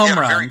 30 home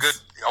runs. Very good.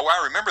 Oh,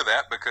 I remember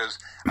that because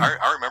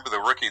I remember the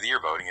Rookie of the Year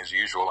voting. As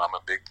usual, I'm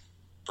a big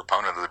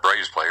proponent of the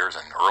Braves players,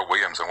 and Earl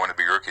Williams, I wanted to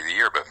be Rookie of the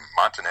Year, but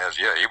Montanez,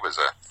 yeah,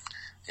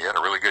 he had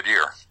a really good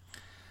year.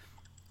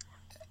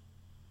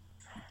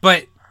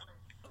 But,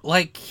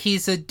 like,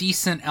 he's a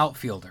decent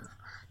outfielder.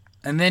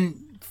 And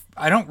then,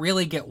 I don't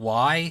really get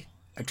why.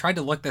 I tried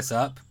to look this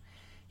up.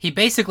 He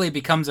basically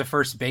becomes a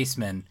first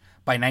baseman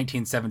by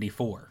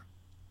 1974.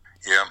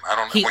 Yeah, I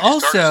don't know. He when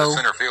also, you start as a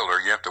center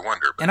fielder, you have to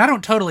wonder. But. And I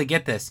don't totally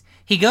get this.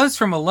 He goes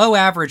from a low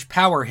average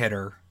power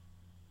hitter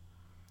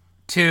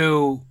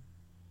to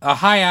a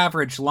high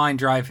average line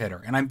drive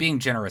hitter. And I'm being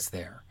generous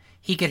there.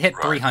 He could hit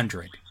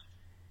 300.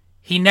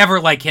 He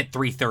never, hit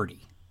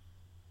 330.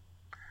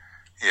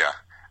 Yeah.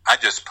 I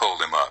just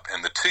pulled him up.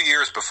 In the 2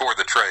 years before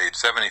the trade,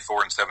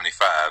 74 and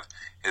 75,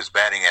 his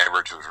batting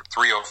average was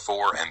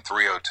 304 and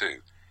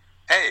 302.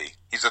 Hey,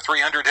 he's a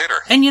 300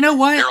 hitter. And you know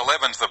what? Darrell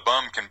Evans, the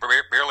bum, can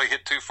barely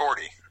hit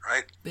 240,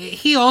 right?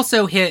 He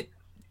also hit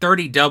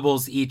 30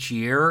 doubles each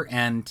year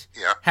and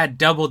had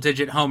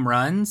double-digit home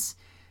runs.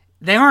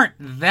 They aren't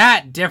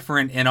that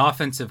different in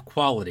offensive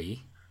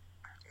quality.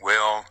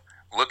 Well,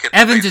 look at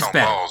Evans the base is on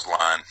better. balls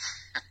line.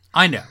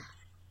 I know.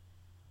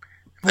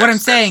 What I'm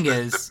saying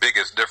is the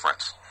biggest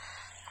difference,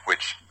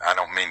 which I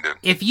don't mean to...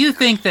 If you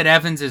think that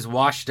Evans is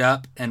washed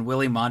up and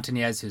Willie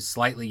Montanez is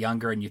slightly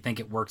younger and you think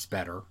it works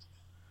better...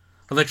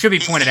 Well, it should be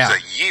pointed out.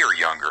 He's a year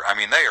younger. I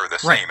mean, they are the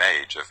same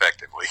age,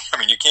 effectively. I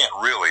mean, you can't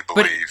really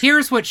believe... But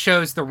here's what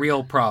shows the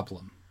real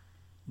problem.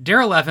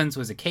 Darrell Evans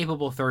was a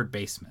capable third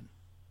baseman.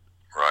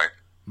 Right.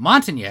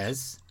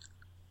 Montanez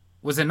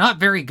was a not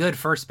very good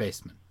first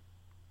baseman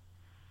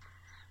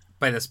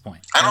by this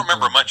point. I don't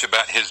remember much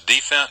about his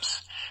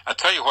defense. I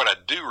tell you what I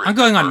do remember. I'm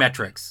going on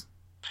metrics.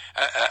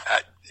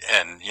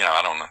 And,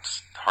 I don't know.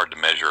 It's hard to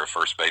measure a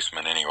first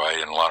baseman anyway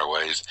in a lot of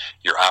ways.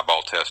 Your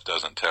eyeball test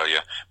doesn't tell you.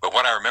 But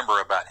what I remember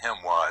about him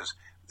was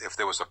if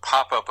there was a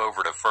pop-up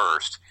over to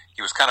first,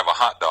 he was kind of a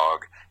hot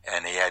dog,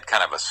 and he had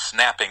kind of a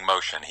snapping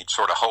motion. He'd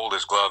sort of hold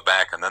his glove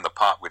back, and then the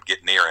pop would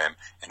get near him,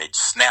 and he'd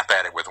snap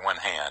at it with one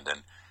hand.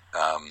 And,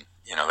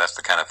 that's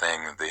the kind of thing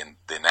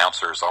the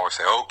announcers always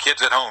say, oh,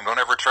 kids at home, don't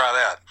ever try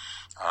that.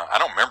 I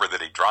don't remember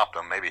that he dropped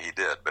them. Maybe he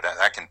did, but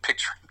I can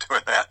picture him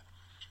doing that.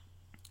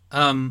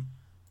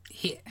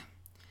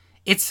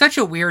 It's such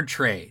a weird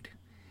trade.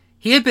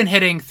 He had been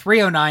hitting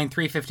 309,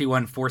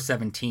 351,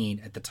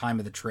 417 at the time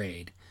of the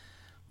trade.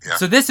 Yeah.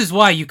 So this is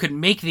why you could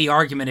make the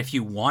argument if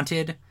you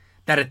wanted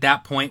that at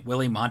that point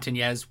Willie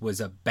Montanez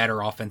was a better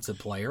offensive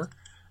player.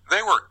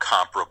 They were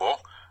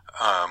comparable.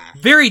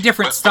 Very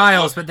different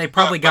styles, but they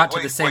probably got to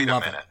the same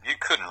level. Wait a minute. You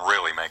couldn't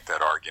really make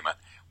that argument.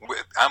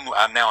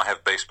 I now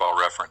have Baseball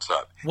Reference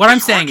up. What I'm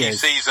saying is...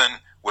 His rookie season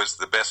was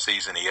the best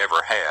season he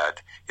ever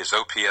had. His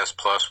OPS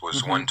plus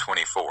was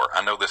 124.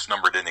 I know this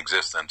number didn't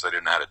exist then, so I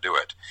didn't know how to do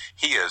it.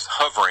 He is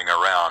hovering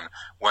around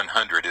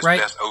 100. His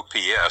best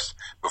OPS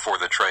before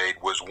the trade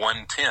was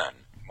 110.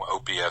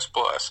 OPS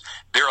plus.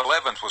 Darrell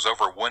Evans was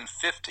over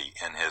 150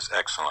 in his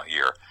excellent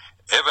year.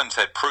 Evans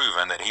had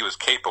proven that he was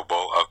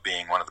capable of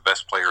being one of the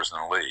best players in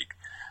the league.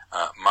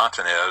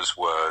 Montanez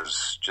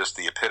was just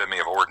the epitome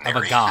of ordinary.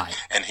 Of a guy.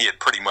 And he had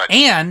pretty much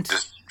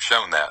just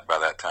shown that by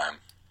that time.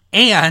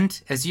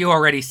 And, as you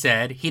already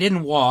said, he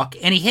didn't walk,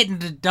 and he hit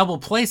into double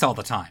plays all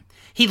the time.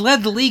 He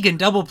led the league in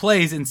double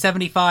plays in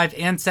 75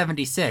 and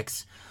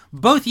 76,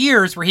 both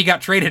years where he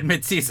got traded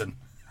midseason.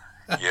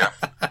 Yeah.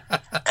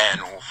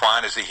 And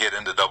why does he hit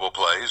into double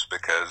plays?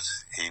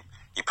 Because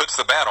he puts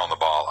the bat on the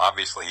ball.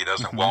 Obviously, he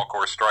doesn't walk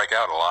or strike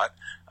out a lot.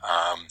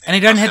 And he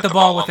doesn't hit the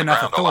ball with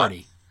enough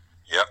authority.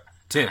 Yep.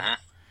 Too.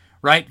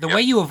 Right? The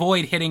way you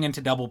avoid hitting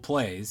into double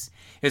plays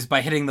is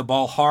by hitting the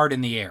ball hard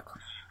in the air.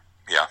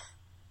 Yeah.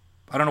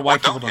 I don't know why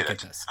people don't get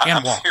this.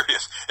 I'm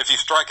serious. If you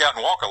strike out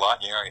and walk a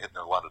lot, you're hitting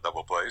a lot of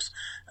double plays,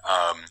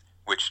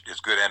 which is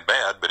good and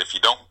bad. But if you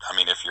don't,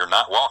 if you're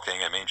not walking,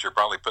 it means you're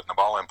probably putting the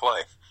ball in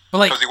play.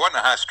 Because he wasn't a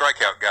high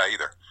strikeout guy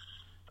either.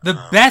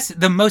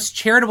 The most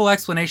charitable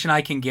explanation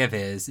I can give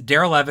is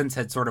Darrell Evans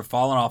had sort of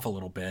fallen off a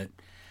little bit,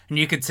 and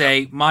you could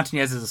say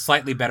Montanez is a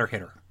slightly better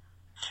hitter.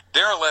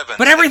 Darrell Evans,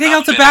 but everything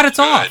else about it's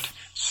off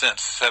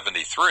since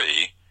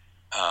 '73.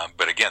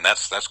 But again,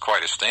 that's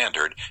quite a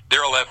standard.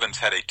 Darrell Evans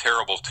had a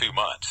terrible 2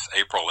 months,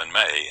 April and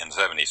May in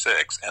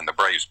 '76, and the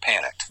Braves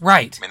panicked.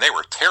 Right. They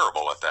were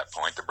terrible at that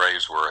point. The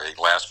Braves were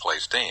a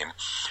last-place team,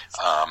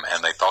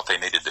 and they thought they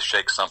needed to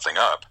shake something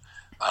up.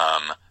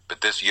 But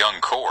this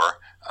young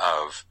core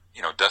of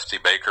Dusty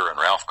Baker and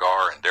Ralph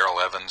Garr and Darrell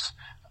Evans,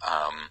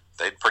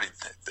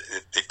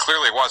 it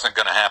clearly wasn't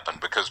going to happen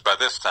because by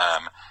this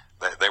time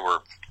they were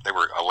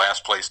a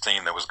last-place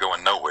team that was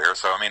going nowhere.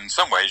 So, in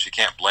some ways, you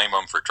can't blame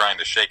them for trying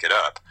to shake it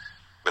up.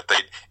 But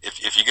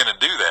if you're going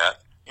to do that,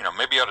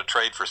 maybe you ought to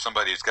trade for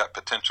somebody who's got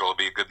potential to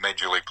be a good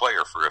major league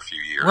player for a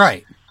few years.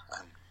 Right.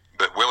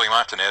 But Willie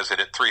Montanez hit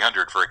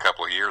 300 for a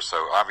couple of years, so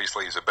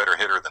obviously he's a better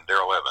hitter than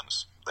Darrell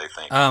Evans, they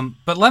think.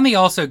 But let me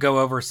also go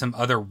over some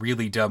other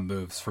really dumb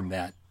moves from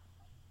that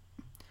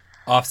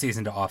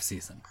off-season to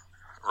off-season.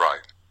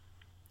 Right.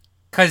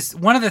 Because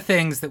one of the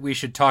things that we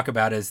should talk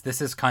about is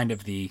this is kind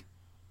of the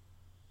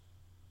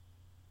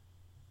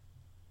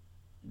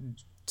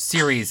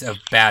series of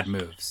bad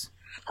moves.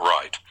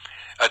 Right.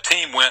 A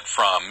team went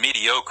from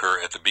mediocre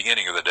at the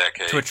beginning of the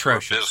decade to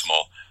atrocious.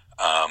 Abysmal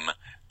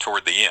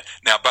toward the end.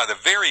 Now, by the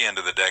very end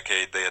of the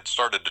decade, they had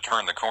started to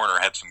turn the corner,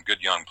 had some good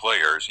young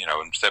players, in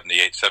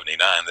 78, 79,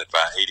 that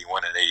by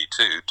 81 and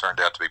 82 turned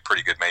out to be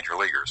pretty good major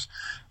leaguers.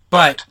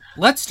 But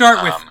let's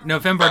start with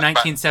November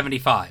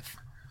 1975.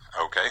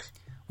 Okay.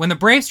 When the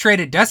Braves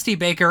traded Dusty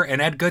Baker and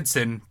Ed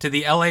Goodson to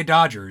the LA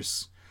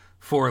Dodgers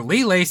for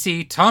Lee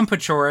Lacy, Tom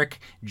Paciorek,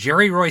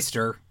 Jerry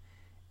Royster,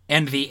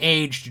 and the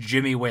aged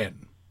Jimmy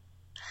Wynn.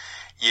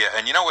 Yeah,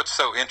 and you know what's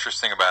so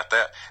interesting about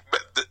that?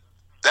 But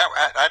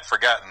I'd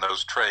forgotten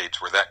those trades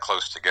were that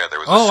close together.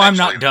 It was I'm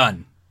not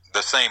done.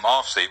 The same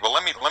offseason. Well,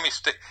 let me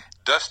stick.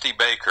 Dusty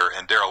Baker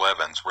and Darrell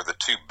Evans were the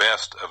two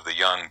best of the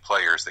young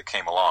players that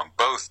came along,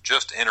 both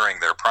just entering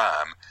their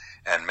prime,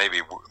 and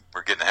maybe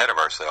we're getting ahead of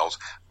ourselves.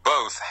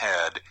 Both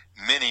had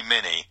many,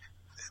 many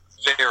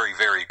very,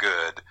 very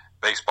good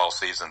baseball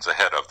seasons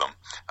ahead of them.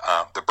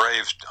 The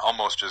Braves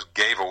almost just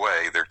gave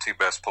away their two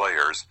best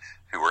players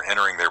who were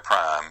entering their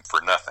prime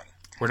for nothing.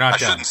 We're not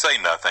done. I shouldn't say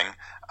nothing.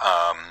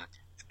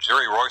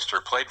 Jerry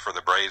Royster played for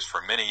the Braves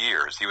for many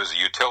years. He was a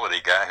utility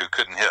guy who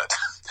couldn't hit.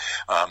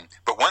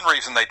 But one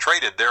reason they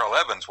traded Darrell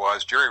Evans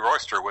was Jerry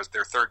Royster was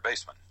their third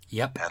baseman.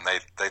 Yep. And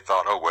they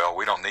thought, oh, well,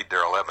 we don't need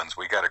Darrell Evans.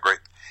 We got a great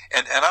 –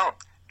 and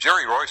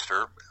Jerry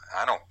Royster,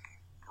 I don't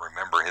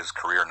remember his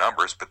career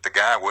numbers, but the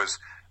guy was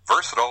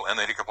versatile and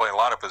that he could play a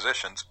lot of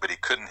positions, but he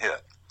couldn't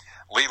hit.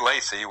 Lee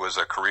Lacy was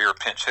a career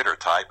pinch hitter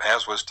type,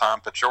 as was Tom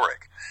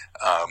Paciorek.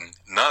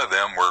 None of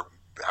them were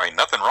 –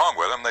 nothing wrong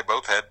with them. They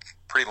both had –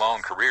 pretty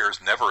long careers,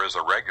 never as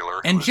a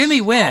regular. And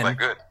Jimmy Wynn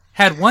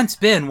had once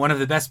been one of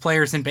the best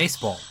players in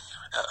baseball.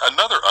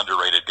 Another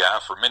underrated guy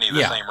for many of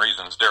the same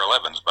reasons Darrell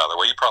Evans, by the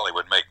way. You probably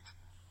would make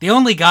the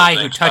only guy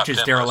who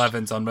touches Darrell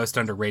Evans on most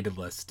underrated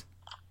list.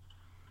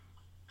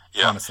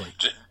 Yeah. Honestly.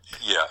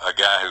 A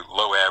guy who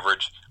low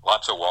average,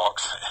 lots of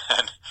walks,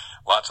 and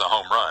lots of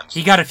home runs.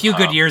 He got a few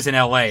good years in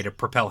L.A. to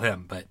propel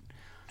him, but...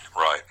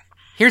 Right.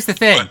 Here's the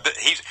thing.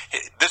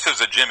 This is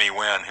a Jimmy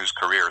Wynn whose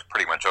career is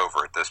pretty much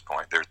over at this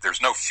point.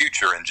 There's no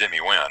future in Jimmy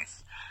Wynn,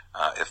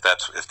 if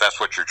that's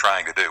what you're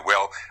trying to do.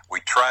 Well, we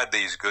tried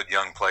these good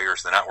young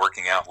players. They're not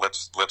working out.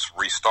 Let's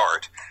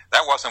restart.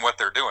 That wasn't what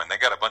they're doing. They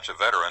got a bunch of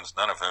veterans,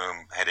 none of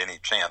whom had any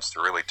chance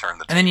to really turn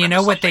the team. And then you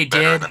know what they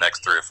did in the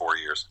next 3 or 4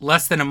 years.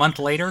 Less than a month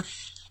later?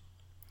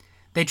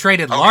 They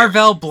traded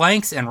Larvell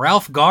Blanks and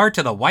Ralph Garr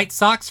to the White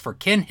Sox for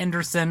Ken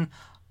Henderson,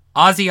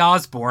 Ozzy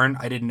Osbourne.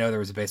 I didn't know there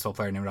was a baseball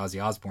player named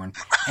Ozzy Osbourne.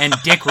 And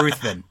Dick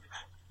Ruthven.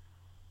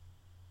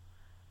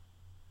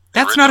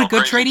 That's not a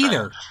good trade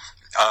either.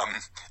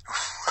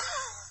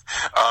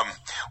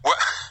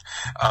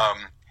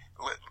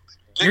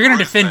 You're going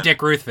to defend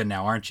Dick Ruthven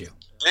now, aren't you?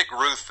 Dick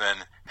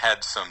Ruthven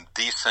had some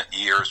decent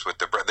years with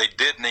the Braves. They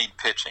did need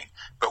pitching.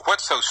 But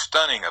what's so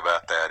stunning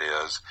about that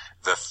is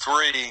the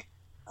three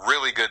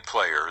really good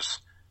players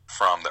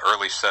from the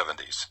early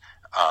 70s.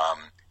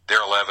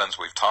 Darrell Evans,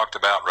 we've talked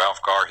about.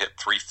 Ralph Garr hit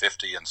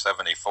 350 in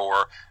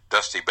 74.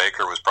 Dusty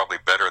Baker was probably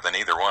better than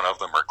either one of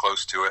them or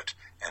close to it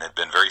and had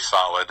been very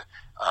solid.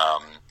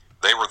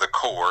 They were the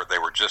core. They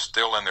were just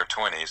still in their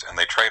 20s, and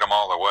they trade them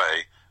all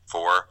away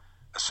for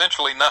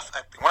essentially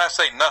nothing. When I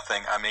say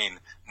nothing, I mean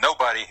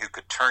nobody who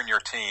could turn your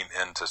team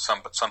into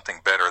something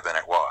better than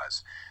it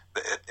was.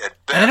 At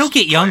best, and they don't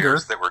get younger.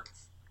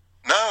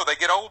 No, they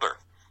get older.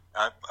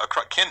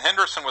 Ken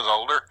Henderson was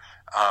older.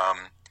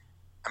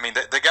 I mean,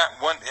 they got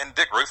one, and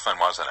Dick Ruthven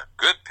wasn't a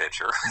good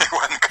pitcher.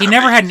 He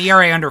never had an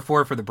ERA under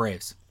 4 for the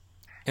Braves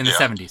in the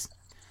 70s.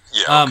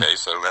 Yeah, okay,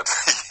 so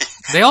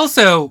that's... They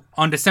also,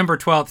 on December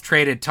 12th,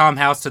 traded Tom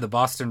House to the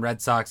Boston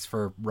Red Sox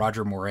for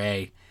Roger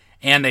Moret,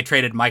 and they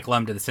traded Mike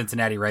Lum to the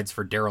Cincinnati Reds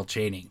for Darrell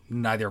Chaney,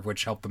 neither of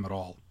which helped them at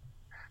all.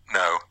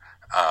 No,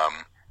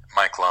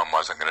 Mike Lum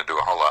wasn't going to do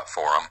a whole lot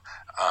for him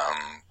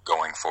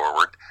going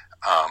forward.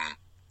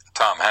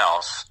 Tom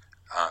House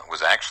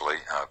was actually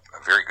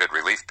a very good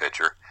relief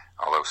pitcher,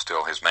 although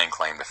still his main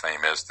claim to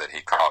fame is that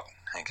he caught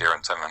Hank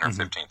Aaron's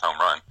 715th home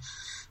run,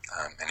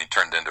 and he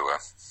turned into a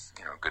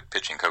good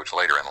pitching coach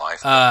later in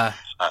life.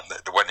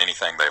 There wasn't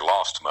anything they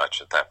lost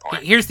much at that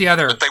point. Here's the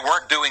other... But they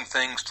weren't doing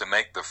things to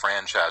make the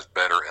franchise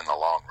better in the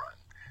long run.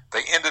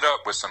 They ended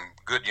up with some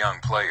good young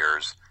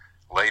players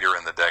later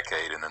in the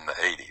decade and in the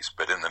 80s,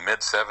 but in the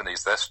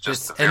mid-70s, that's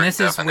just the very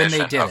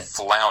definition of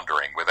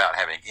floundering without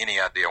having any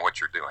idea what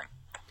you're doing.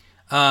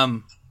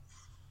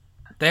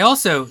 They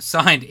also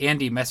signed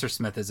Andy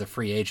Messersmith as a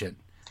free agent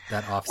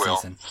that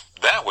offseason.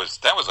 That was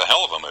a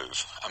hell of a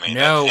move. I mean,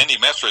 Andy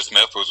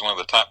Messersmith was one of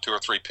the top 2 or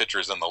 3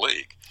 pitchers in the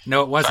league.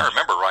 No, it wasn't. If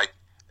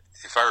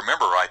I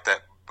remember right,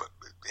 that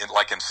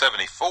in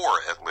 74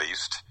 at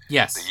least,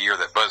 yes, the year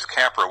that Buzz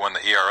Capra won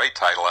the ERA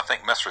title, I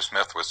think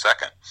Messersmith was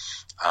second,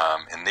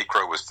 and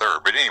Necro was third.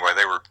 But anyway,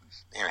 they were,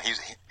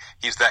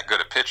 he's that good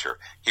a pitcher.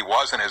 He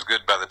wasn't as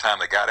good by the time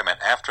they got him, and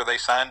after they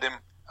signed him,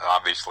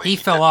 obviously he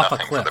fell off a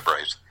cliff for the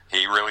Braves.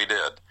 He really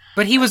did.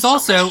 But he was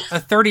also a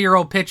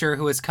 30-year-old pitcher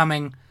who was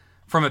coming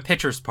from a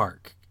pitcher's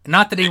park.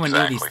 Not that anyone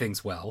knew these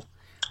things well,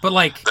 but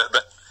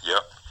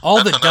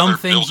all the dumb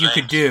things you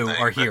could do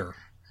are here.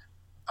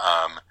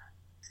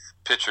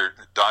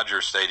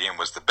 Dodger Stadium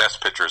was the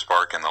best pitcher's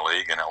park in the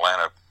league, and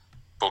Atlanta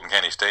Fulton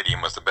County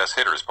Stadium was the best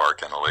hitter's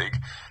park in the league.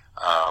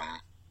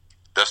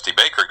 Dusty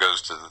Baker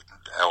goes to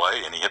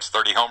L.A. and he hits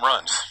 30 home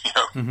runs.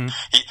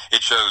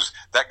 It shows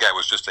that guy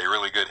was just a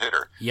really good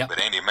hitter. Yep.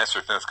 But Andy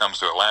Messersmith comes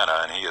to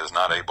Atlanta and he is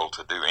not able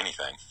to do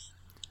anything.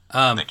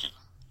 I think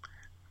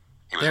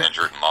he was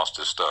injured and lost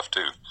his stuff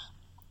too.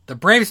 The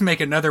Braves make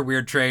another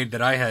weird trade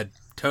that I had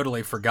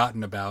totally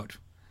forgotten about,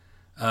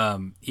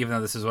 even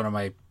though this is one of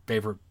my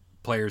favorite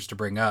players to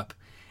bring up.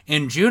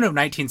 In June of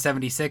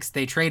 1976,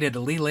 they traded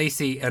Lee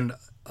Lacy and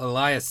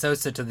Elias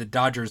Sosa to the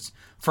Dodgers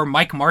for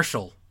Mike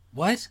Marshall.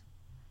 What?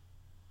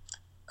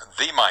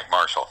 The Mike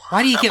Marshall.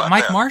 Why do you get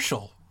Mike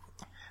Marshall?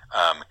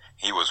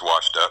 He was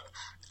washed up.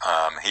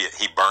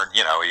 He burned.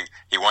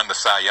 He won the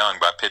Cy Young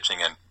by pitching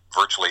in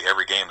virtually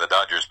every game the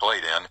Dodgers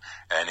played in,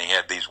 and he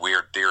had these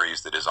weird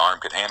theories that his arm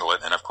could handle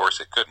it, and of course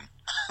it couldn't.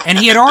 And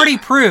he had already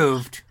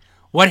proved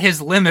what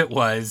his limit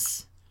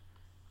was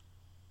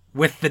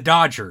with the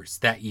Dodgers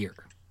that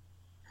year.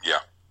 Yeah.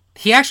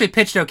 He actually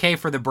pitched okay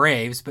for the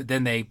Braves, but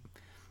then they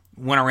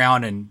went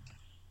around and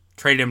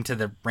traded him to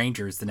the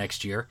Rangers the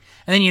next year.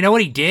 And then you know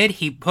what he did?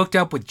 He hooked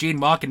up with Gene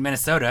Mauch in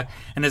Minnesota,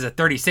 and as a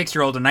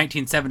 36-year-old in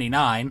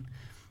 1979,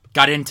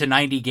 got into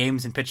 90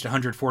 games and pitched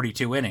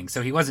 142 innings.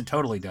 So he wasn't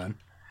totally done.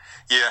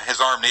 Yeah, his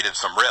arm needed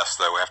some rest,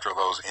 though, after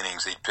those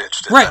innings he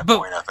pitched at that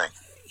point, I think.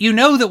 You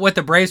know that what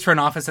the Braves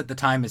front office at the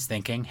time is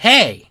thinking,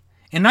 hey,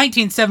 in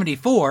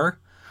 1974,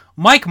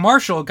 Mike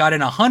Marshall got in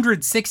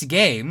 106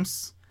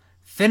 games,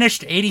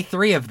 finished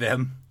 83 of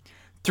them,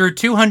 threw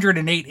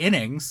 208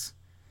 innings,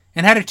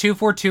 and had a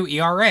 2.42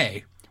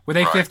 ERA with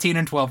a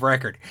 15-12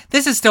 record.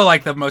 This is still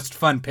like the most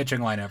fun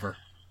pitching line ever.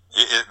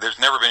 There's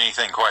never been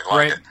anything quite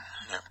like it.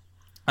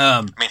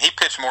 I mean, he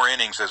pitched more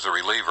innings as a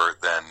reliever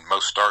than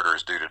most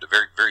starters do.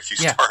 Very, very few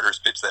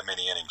starters pitch that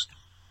many innings.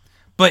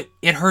 But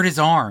it hurt his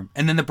arm,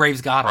 and then the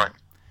Braves got him. Right.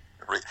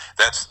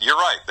 You're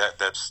right.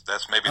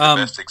 That's maybe the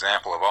best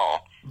example of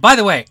all. By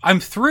the way, I'm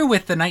through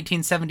with the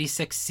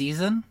 1976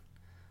 season,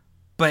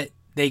 but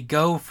they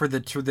go through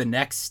the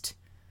next,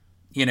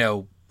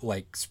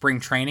 spring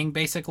training,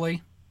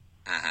 basically,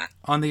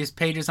 on these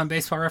pages on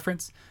Baseball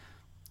Reference.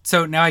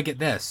 So now I get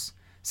this.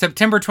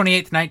 September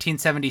 28th,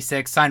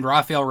 1976, signed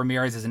Rafael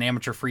Ramirez as an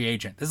amateur free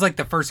agent. This is like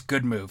the first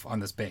good move on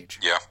this page.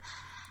 Yeah.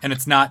 And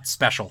it's not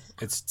special.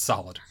 It's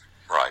solid.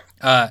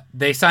 Right.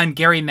 They signed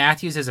Gary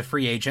Matthews as a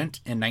free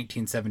agent in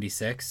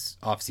 1976,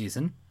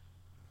 off-season.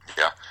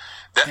 Yeah.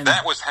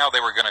 That was how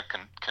they were going to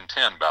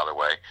contend, by the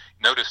way.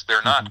 Notice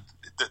they're not,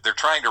 they're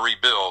trying to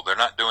rebuild. They're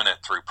not doing it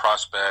through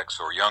prospects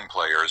or young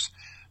players,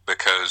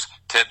 because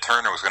Ted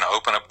Turner was going to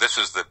open up.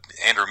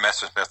 Andrew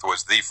Messersmith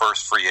was the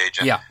first free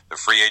agent. Yeah. The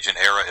free agent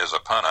era is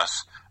upon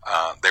us.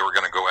 they were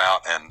going to go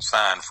out and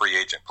sign free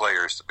agent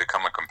players to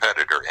become a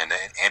competitor. And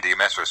Andy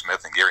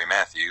Messersmith and Gary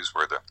Matthews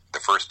were the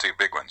first two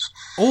big ones.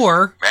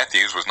 Or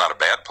Matthews was not a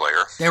bad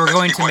player. They were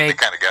going to make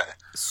kind of guy.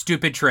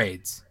 Stupid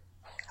trades,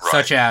 Right.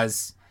 such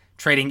as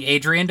trading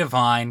Adrian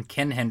Devine,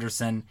 Ken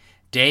Henderson,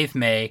 Dave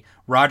May,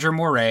 Roger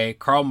Moret,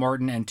 Carl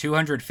Morton, and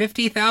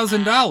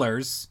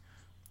 $250,000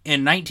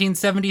 in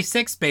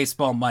 1976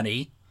 baseball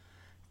money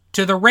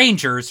to the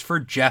Rangers for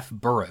Jeff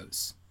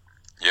Burroughs.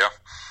 Yeah.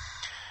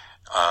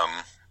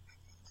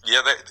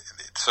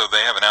 So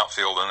they have an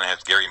outfield, and they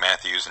had Gary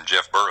Matthews and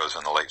Jeff Burroughs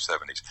in the late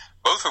 70s,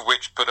 both of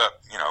which put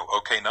up,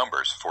 okay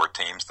numbers for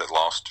teams that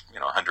lost,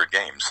 100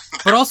 games.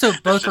 But also,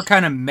 both were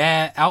kind of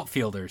meh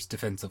outfielders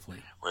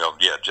defensively. Well,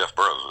 yeah, Jeff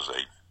Burroughs was a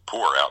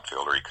poor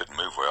outfielder. He couldn't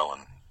move well,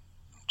 and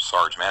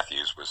Sarge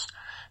Matthews was...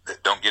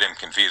 Don't get him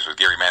confused with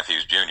Gary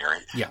Matthews Jr.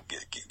 Yeah.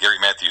 Gary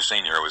Matthews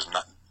Sr. was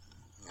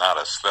not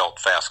a svelte,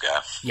 fast guy.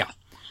 Yeah.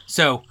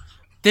 So,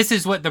 this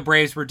is what the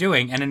Braves were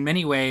doing, and in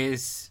many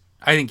ways,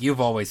 I think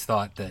you've always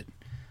thought that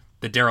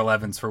the Darrell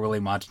Evans for Willie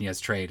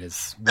Montanez trade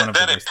is one of the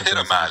worst. That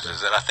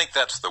epitomizes it. I think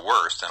that's the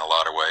worst in a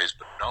lot of ways,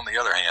 but on the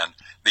other hand,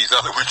 these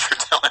other ones you're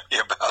telling me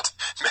about,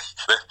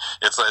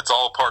 it's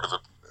all part of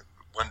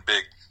one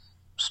big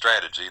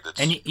strategy.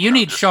 And you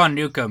need Sean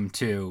Newcomb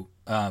to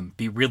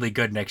be really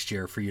good next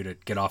year for you to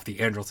get off the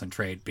Andrelson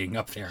trade being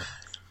up there.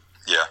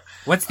 Yeah.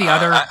 What's the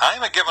other? I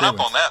haven't given up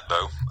on that,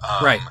 though.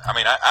 Right. I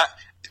mean,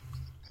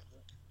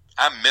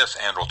 I miss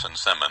Andrelton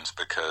Simmons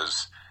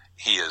because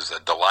he is a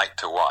delight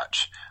to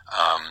watch.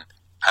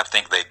 I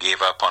think they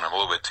gave up on him a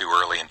little bit too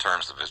early in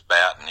terms of his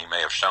bat, and he may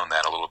have shown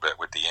that a little bit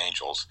with the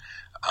Angels.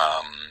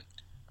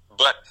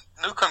 But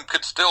Newcomb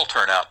could still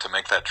turn out to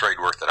make that trade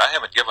worth it. I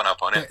haven't given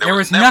up on it. There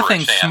was never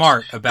nothing a chance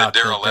smart about the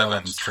the Darrell Darrell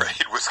Evans Evans trade.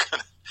 trade was going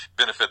to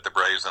benefit the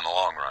Braves in the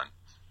long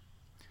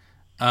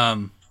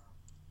run.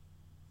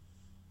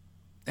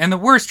 And the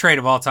worst trade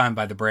of all time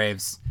by the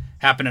Braves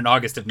happened in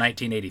August of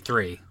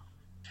 1983.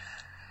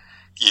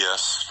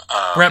 Yes.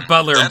 Brett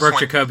Butler and Brooke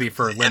Jacoby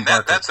for Lynn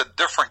Barker. That's a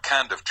different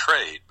kind of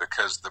trade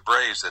because the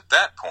Braves at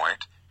that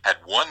point had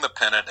won the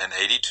pennant in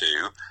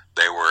 82.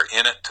 They were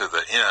in it to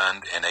the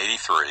end in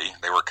 83.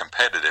 They were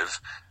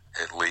competitive,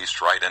 at least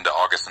right into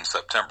August and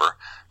September.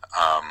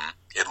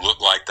 It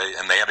looked like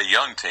they had a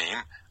young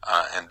team,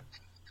 and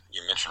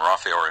you mentioned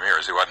Rafael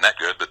Ramirez, who wasn't that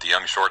good, but the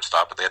young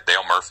shortstop, but they had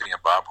Dale Murphy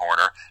and Bob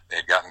Horner. They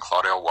had gotten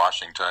Claudel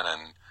Washington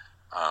and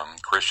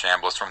Chris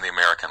Chambliss from the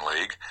American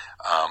League.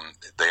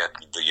 They had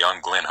the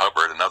young Glenn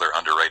Hubbard, another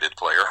underrated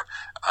player.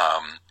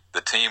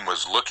 The team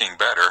was looking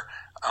better,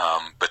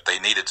 but they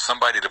needed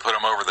somebody to put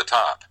them over the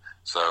top.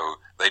 So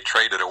they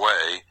traded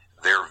away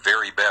their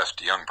very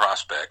best young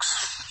prospects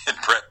in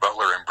Brett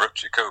Butler and Brooke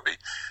Jacoby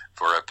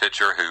for a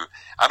pitcher who,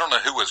 I don't know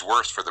who was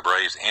worse for the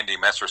Braves, Andy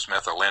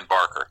Messersmith or Lynn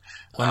Barker.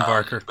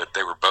 But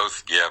they were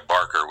both,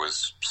 Barker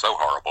was so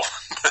horrible.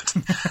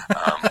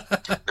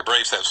 The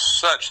Braves have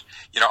such,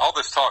 all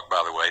this talk,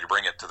 by the way, to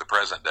bring it to the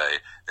present day,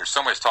 there's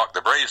so much talk.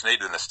 The Braves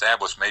need an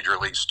established major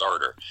league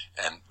starter,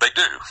 and they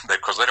do,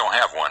 because they don't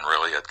have one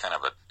really, a kind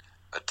of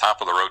a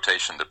top of the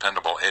rotation,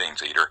 dependable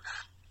innings eater.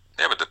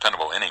 They have a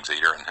dependable innings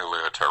eater in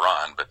Julio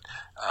Teheran, but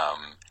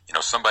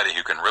somebody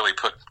who can really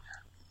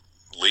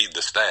lead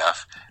the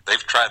staff.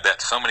 They've tried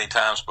that so many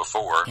times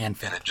before, and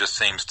it just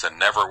seems to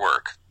never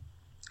work.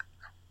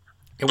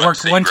 It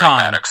worked one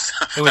time.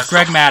 It was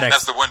Greg Maddux.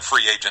 That's the one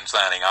free agent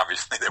signing,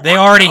 obviously. They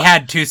already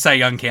had 2 Cy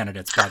Young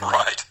candidates, by the way.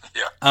 Right,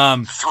 yeah.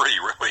 3,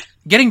 really.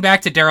 Getting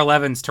back to Darrell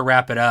Evans to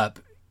wrap it up,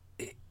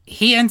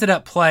 he ended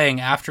up playing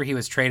after he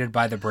was traded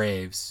by the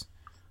Braves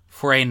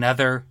for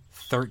another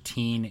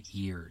 13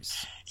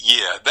 years.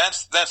 Yeah,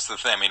 that's the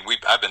thing. I mean,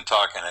 I've been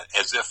talking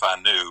as if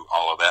I knew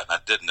all of that, and I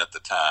didn't at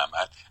the time.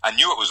 I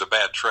knew it was a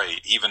bad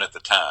trade, even at the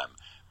time.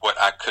 What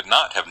I could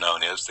not have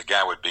known is the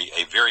guy would be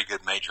a very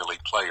good major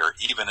league player,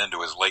 even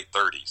into his late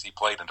 30s. He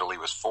played until he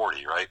was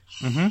 40, right?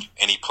 Mm-hmm.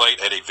 And he played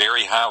at a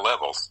very high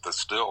level.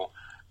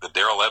 The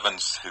Darrell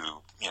Evans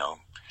who,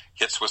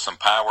 hits with some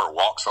power,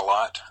 walks a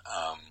lot.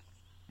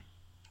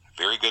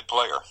 Very good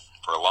player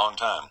for a long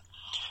time.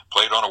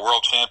 Played on a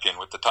world champion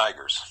with the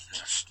Tigers.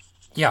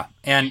 Yeah,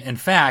 and in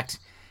fact,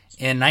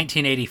 in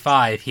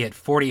 1985, he hit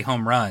 40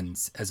 home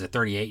runs as a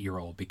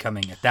 38-year-old,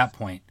 becoming, at that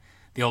point,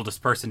 the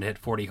oldest person to hit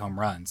 40 home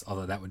runs,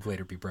 although that would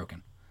later be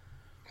broken.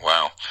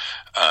 Wow.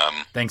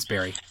 Thanks,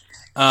 Barry.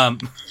 Yeah.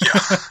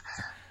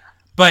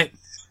 But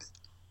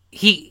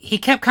he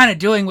kept kind of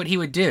doing what he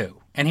would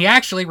do, and he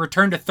actually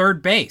returned to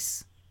third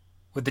base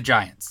with the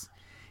Giants.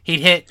 He'd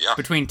hit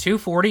between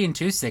 240 and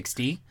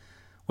 260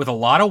 with a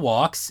lot of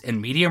walks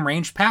and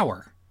medium-range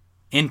power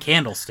in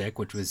Candlestick,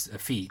 which was a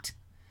feat.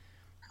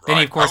 Then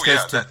he, of course,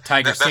 goes to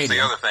Tiger Stadium. That's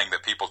the other thing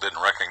that people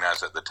didn't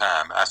recognize at the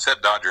time. I said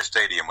Dodger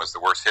Stadium was the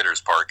worst hitter's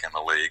park in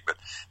the league, but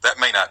that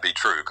may not be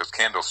true because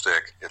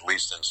Candlestick, at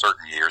least in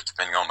certain years,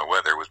 depending on the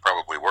weather, was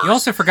probably worse. You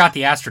also forgot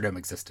the Astrodome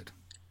existed.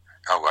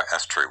 Oh,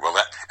 that's true. Well,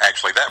 that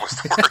was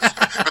the worst.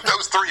 But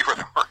those 3 were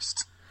the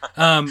worst.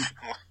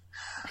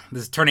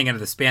 This is turning into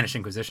the Spanish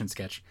Inquisition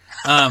sketch.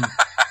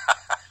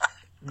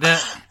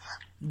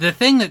 The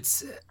thing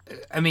that's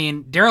I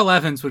mean, Darrell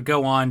Evans would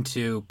go on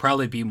to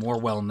probably be more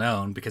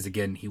well-known because,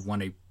 again, he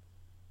won a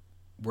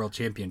world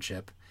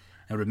championship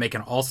and would make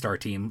an all-star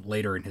team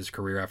later in his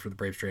career after the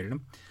Braves traded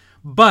him.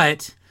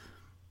 But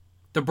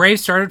the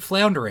Braves started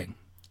floundering,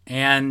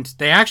 and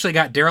they actually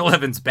got Darrell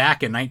Evans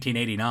back in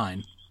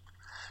 1989.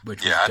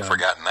 I'd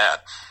forgotten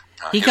that.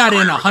 He got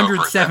in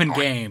 107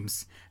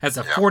 games as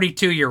a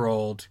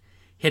 42-year-old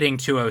hitting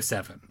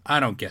 .207. I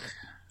don't get it.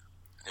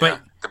 Yeah.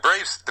 But the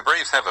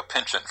Braves have a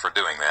penchant for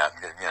doing that.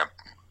 You know,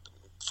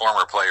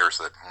 former players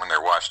that when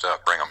they're washed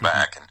up bring them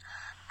back and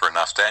for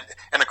nostalgia.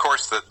 And of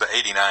course, the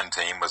 '89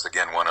 team was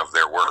again one of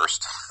their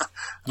worst,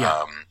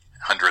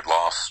 100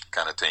 loss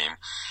kind of team.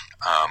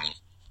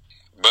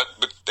 But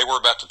they were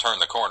about to turn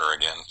the corner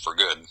again for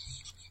good.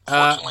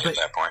 Fortunately, at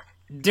that point,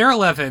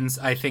 Darrell Evans,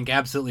 I think,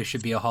 absolutely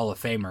should be a Hall of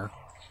Famer.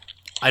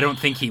 I don't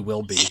think he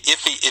will be.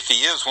 If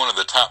he is one of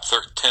the top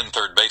 10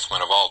 third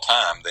basemen of all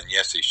time, then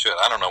yes, he should.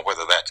 I don't know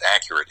whether that's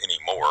accurate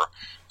anymore.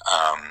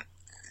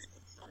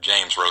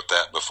 James wrote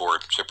that before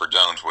Chipper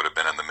Jones would have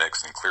been in the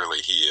mix, and clearly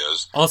he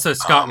is. Also,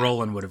 Scott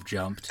Rowland would have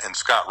jumped. And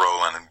Scott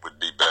Rowland would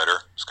be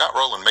better. Scott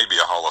Rowland may be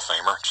a Hall of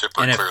Famer.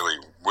 Chipper clearly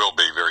will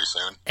be very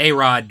soon.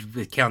 A-Rod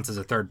counts as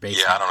a third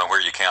baseman. Yeah, I don't know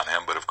where you count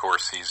him, but of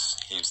course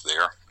he's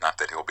there. Not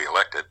that he'll be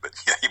elected, but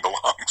yeah, he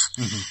belongs.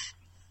 Mm-hmm.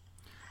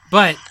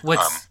 But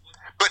what's...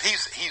 But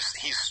he's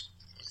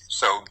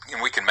so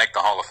we can make the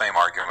Hall of Fame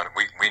argument.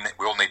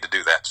 We'll need to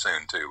do that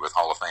soon too, with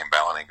Hall of Fame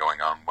balloting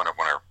going on. One of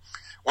our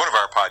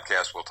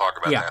podcasts, we'll talk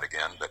about that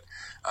again. But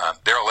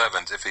Darrell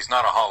Evans, if he's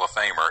not a Hall of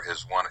Famer,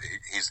 is one.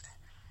 He's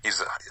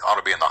ought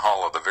to be in the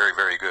Hall of the very,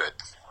 very good.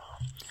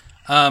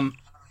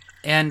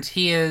 And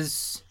he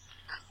is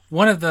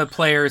one of the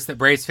players that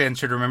Braves fans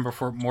should remember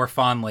for more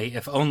fondly,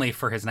 if only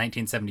for his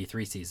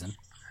 1973 season,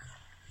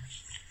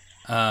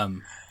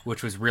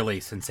 which was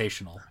really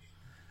sensational.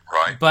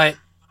 Right. But,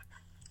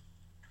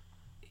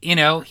 you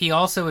know, he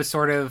also is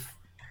sort of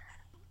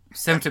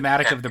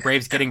symptomatic of the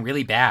Braves getting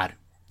really bad.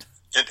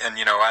 And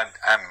you know,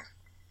 I'm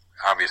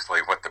obviously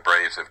what the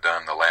Braves have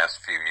done the last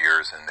few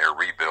years, and their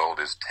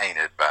rebuild is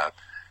tainted by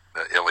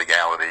the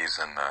illegalities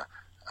and the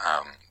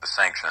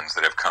sanctions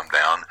that have come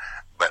down.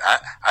 But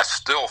I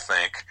still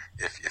think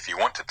if you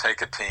want to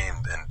take a team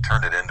and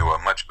turn it into a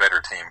much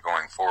better team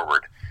going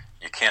forward,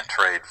 you can't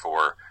trade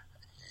for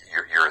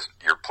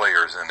your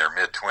players in their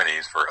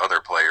mid-20s for other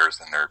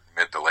players in their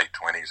mid to late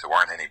 20s who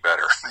aren't any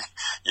better.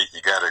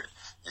 you got to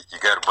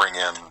bring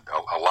in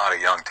a lot of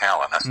young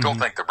talent. I still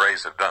think the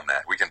Braves have done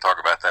that. We can talk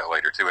about that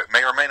later too. It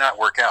may or may not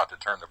work out to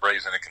turn the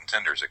Braves into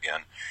contenders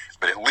again,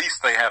 but at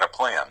least they had a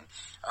plan.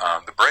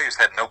 The Braves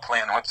had no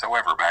plan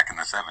whatsoever back in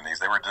the 70s.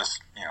 They were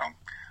just, you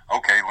know,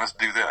 okay, let's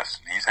do this.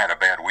 He's had a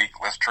bad week.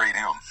 Let's trade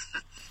him.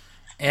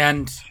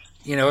 And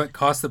you know, it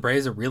cost the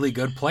Braves a really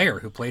good player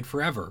who played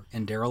forever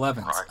in Darrell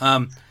Evans.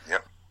 Right.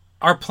 Yep.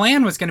 Our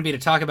plan was going to be to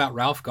talk about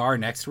Ralph Garr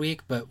next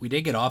week, but we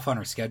did get off on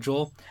our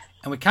schedule,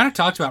 and we kind of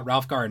talked about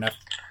Ralph Garr enough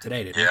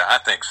today, didn't we? Yeah, I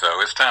think so.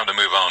 It's time to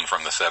move on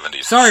from the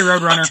 70s. Sorry,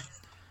 Roadrunner.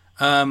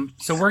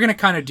 So we're going to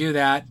kind of do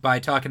that by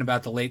talking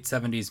about the late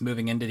 70s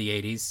moving into the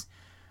 80s.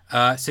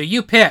 So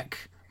you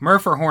pick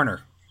Murph or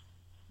Horner?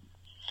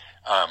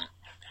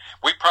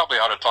 We probably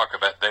ought to talk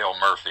about Dale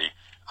Murphy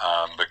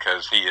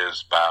because he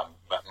is, by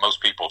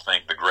most people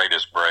think, the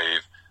greatest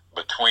Brave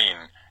between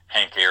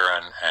Hank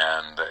Aaron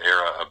and the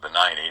era of the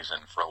 90s,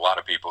 and for a lot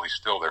of people, he's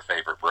still their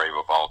favorite Brave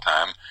of all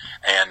time.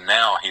 And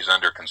now he's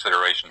under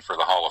consideration for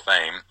the Hall of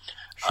Fame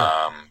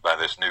by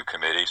this new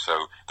committee.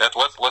 So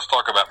let's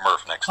talk about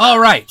Murph next time. All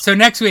right. So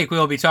next week we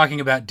will be talking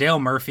about Dale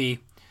Murphy.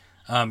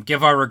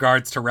 Give our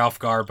regards to Ralph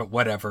Garr, but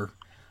whatever.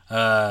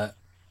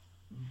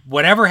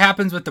 Whatever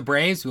happens with the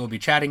Braves, we will be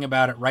chatting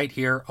about it right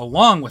here,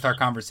 along with our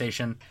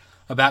conversation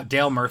about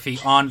Dale Murphy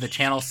on the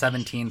Channel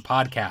 17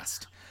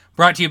 podcast.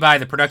 Brought to you by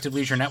the Productive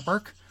Leisure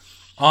Network,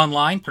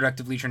 online,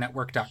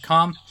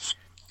 productiveleisurenetwork.com,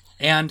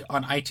 and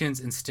on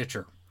iTunes and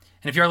Stitcher.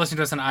 And if you're listening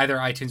to us on either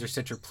iTunes or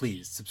Stitcher,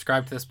 please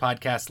subscribe to this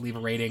podcast, leave a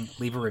rating,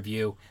 leave a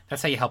review.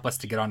 That's how you help us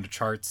to get onto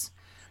charts.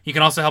 You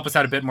can also help us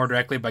out a bit more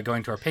directly by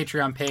going to our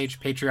Patreon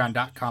page,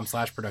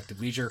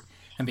 patreon.com/productiveleisure,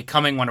 and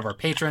becoming one of our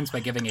patrons by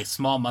giving a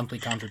small monthly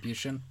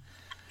contribution.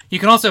 You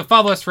can also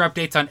follow us for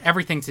updates on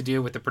everything to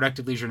do with the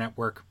Productive Leisure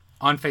Network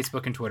on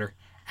Facebook and Twitter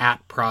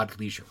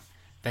 @ProdLeisure.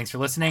 Thanks for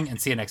listening,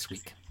 and see you next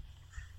week.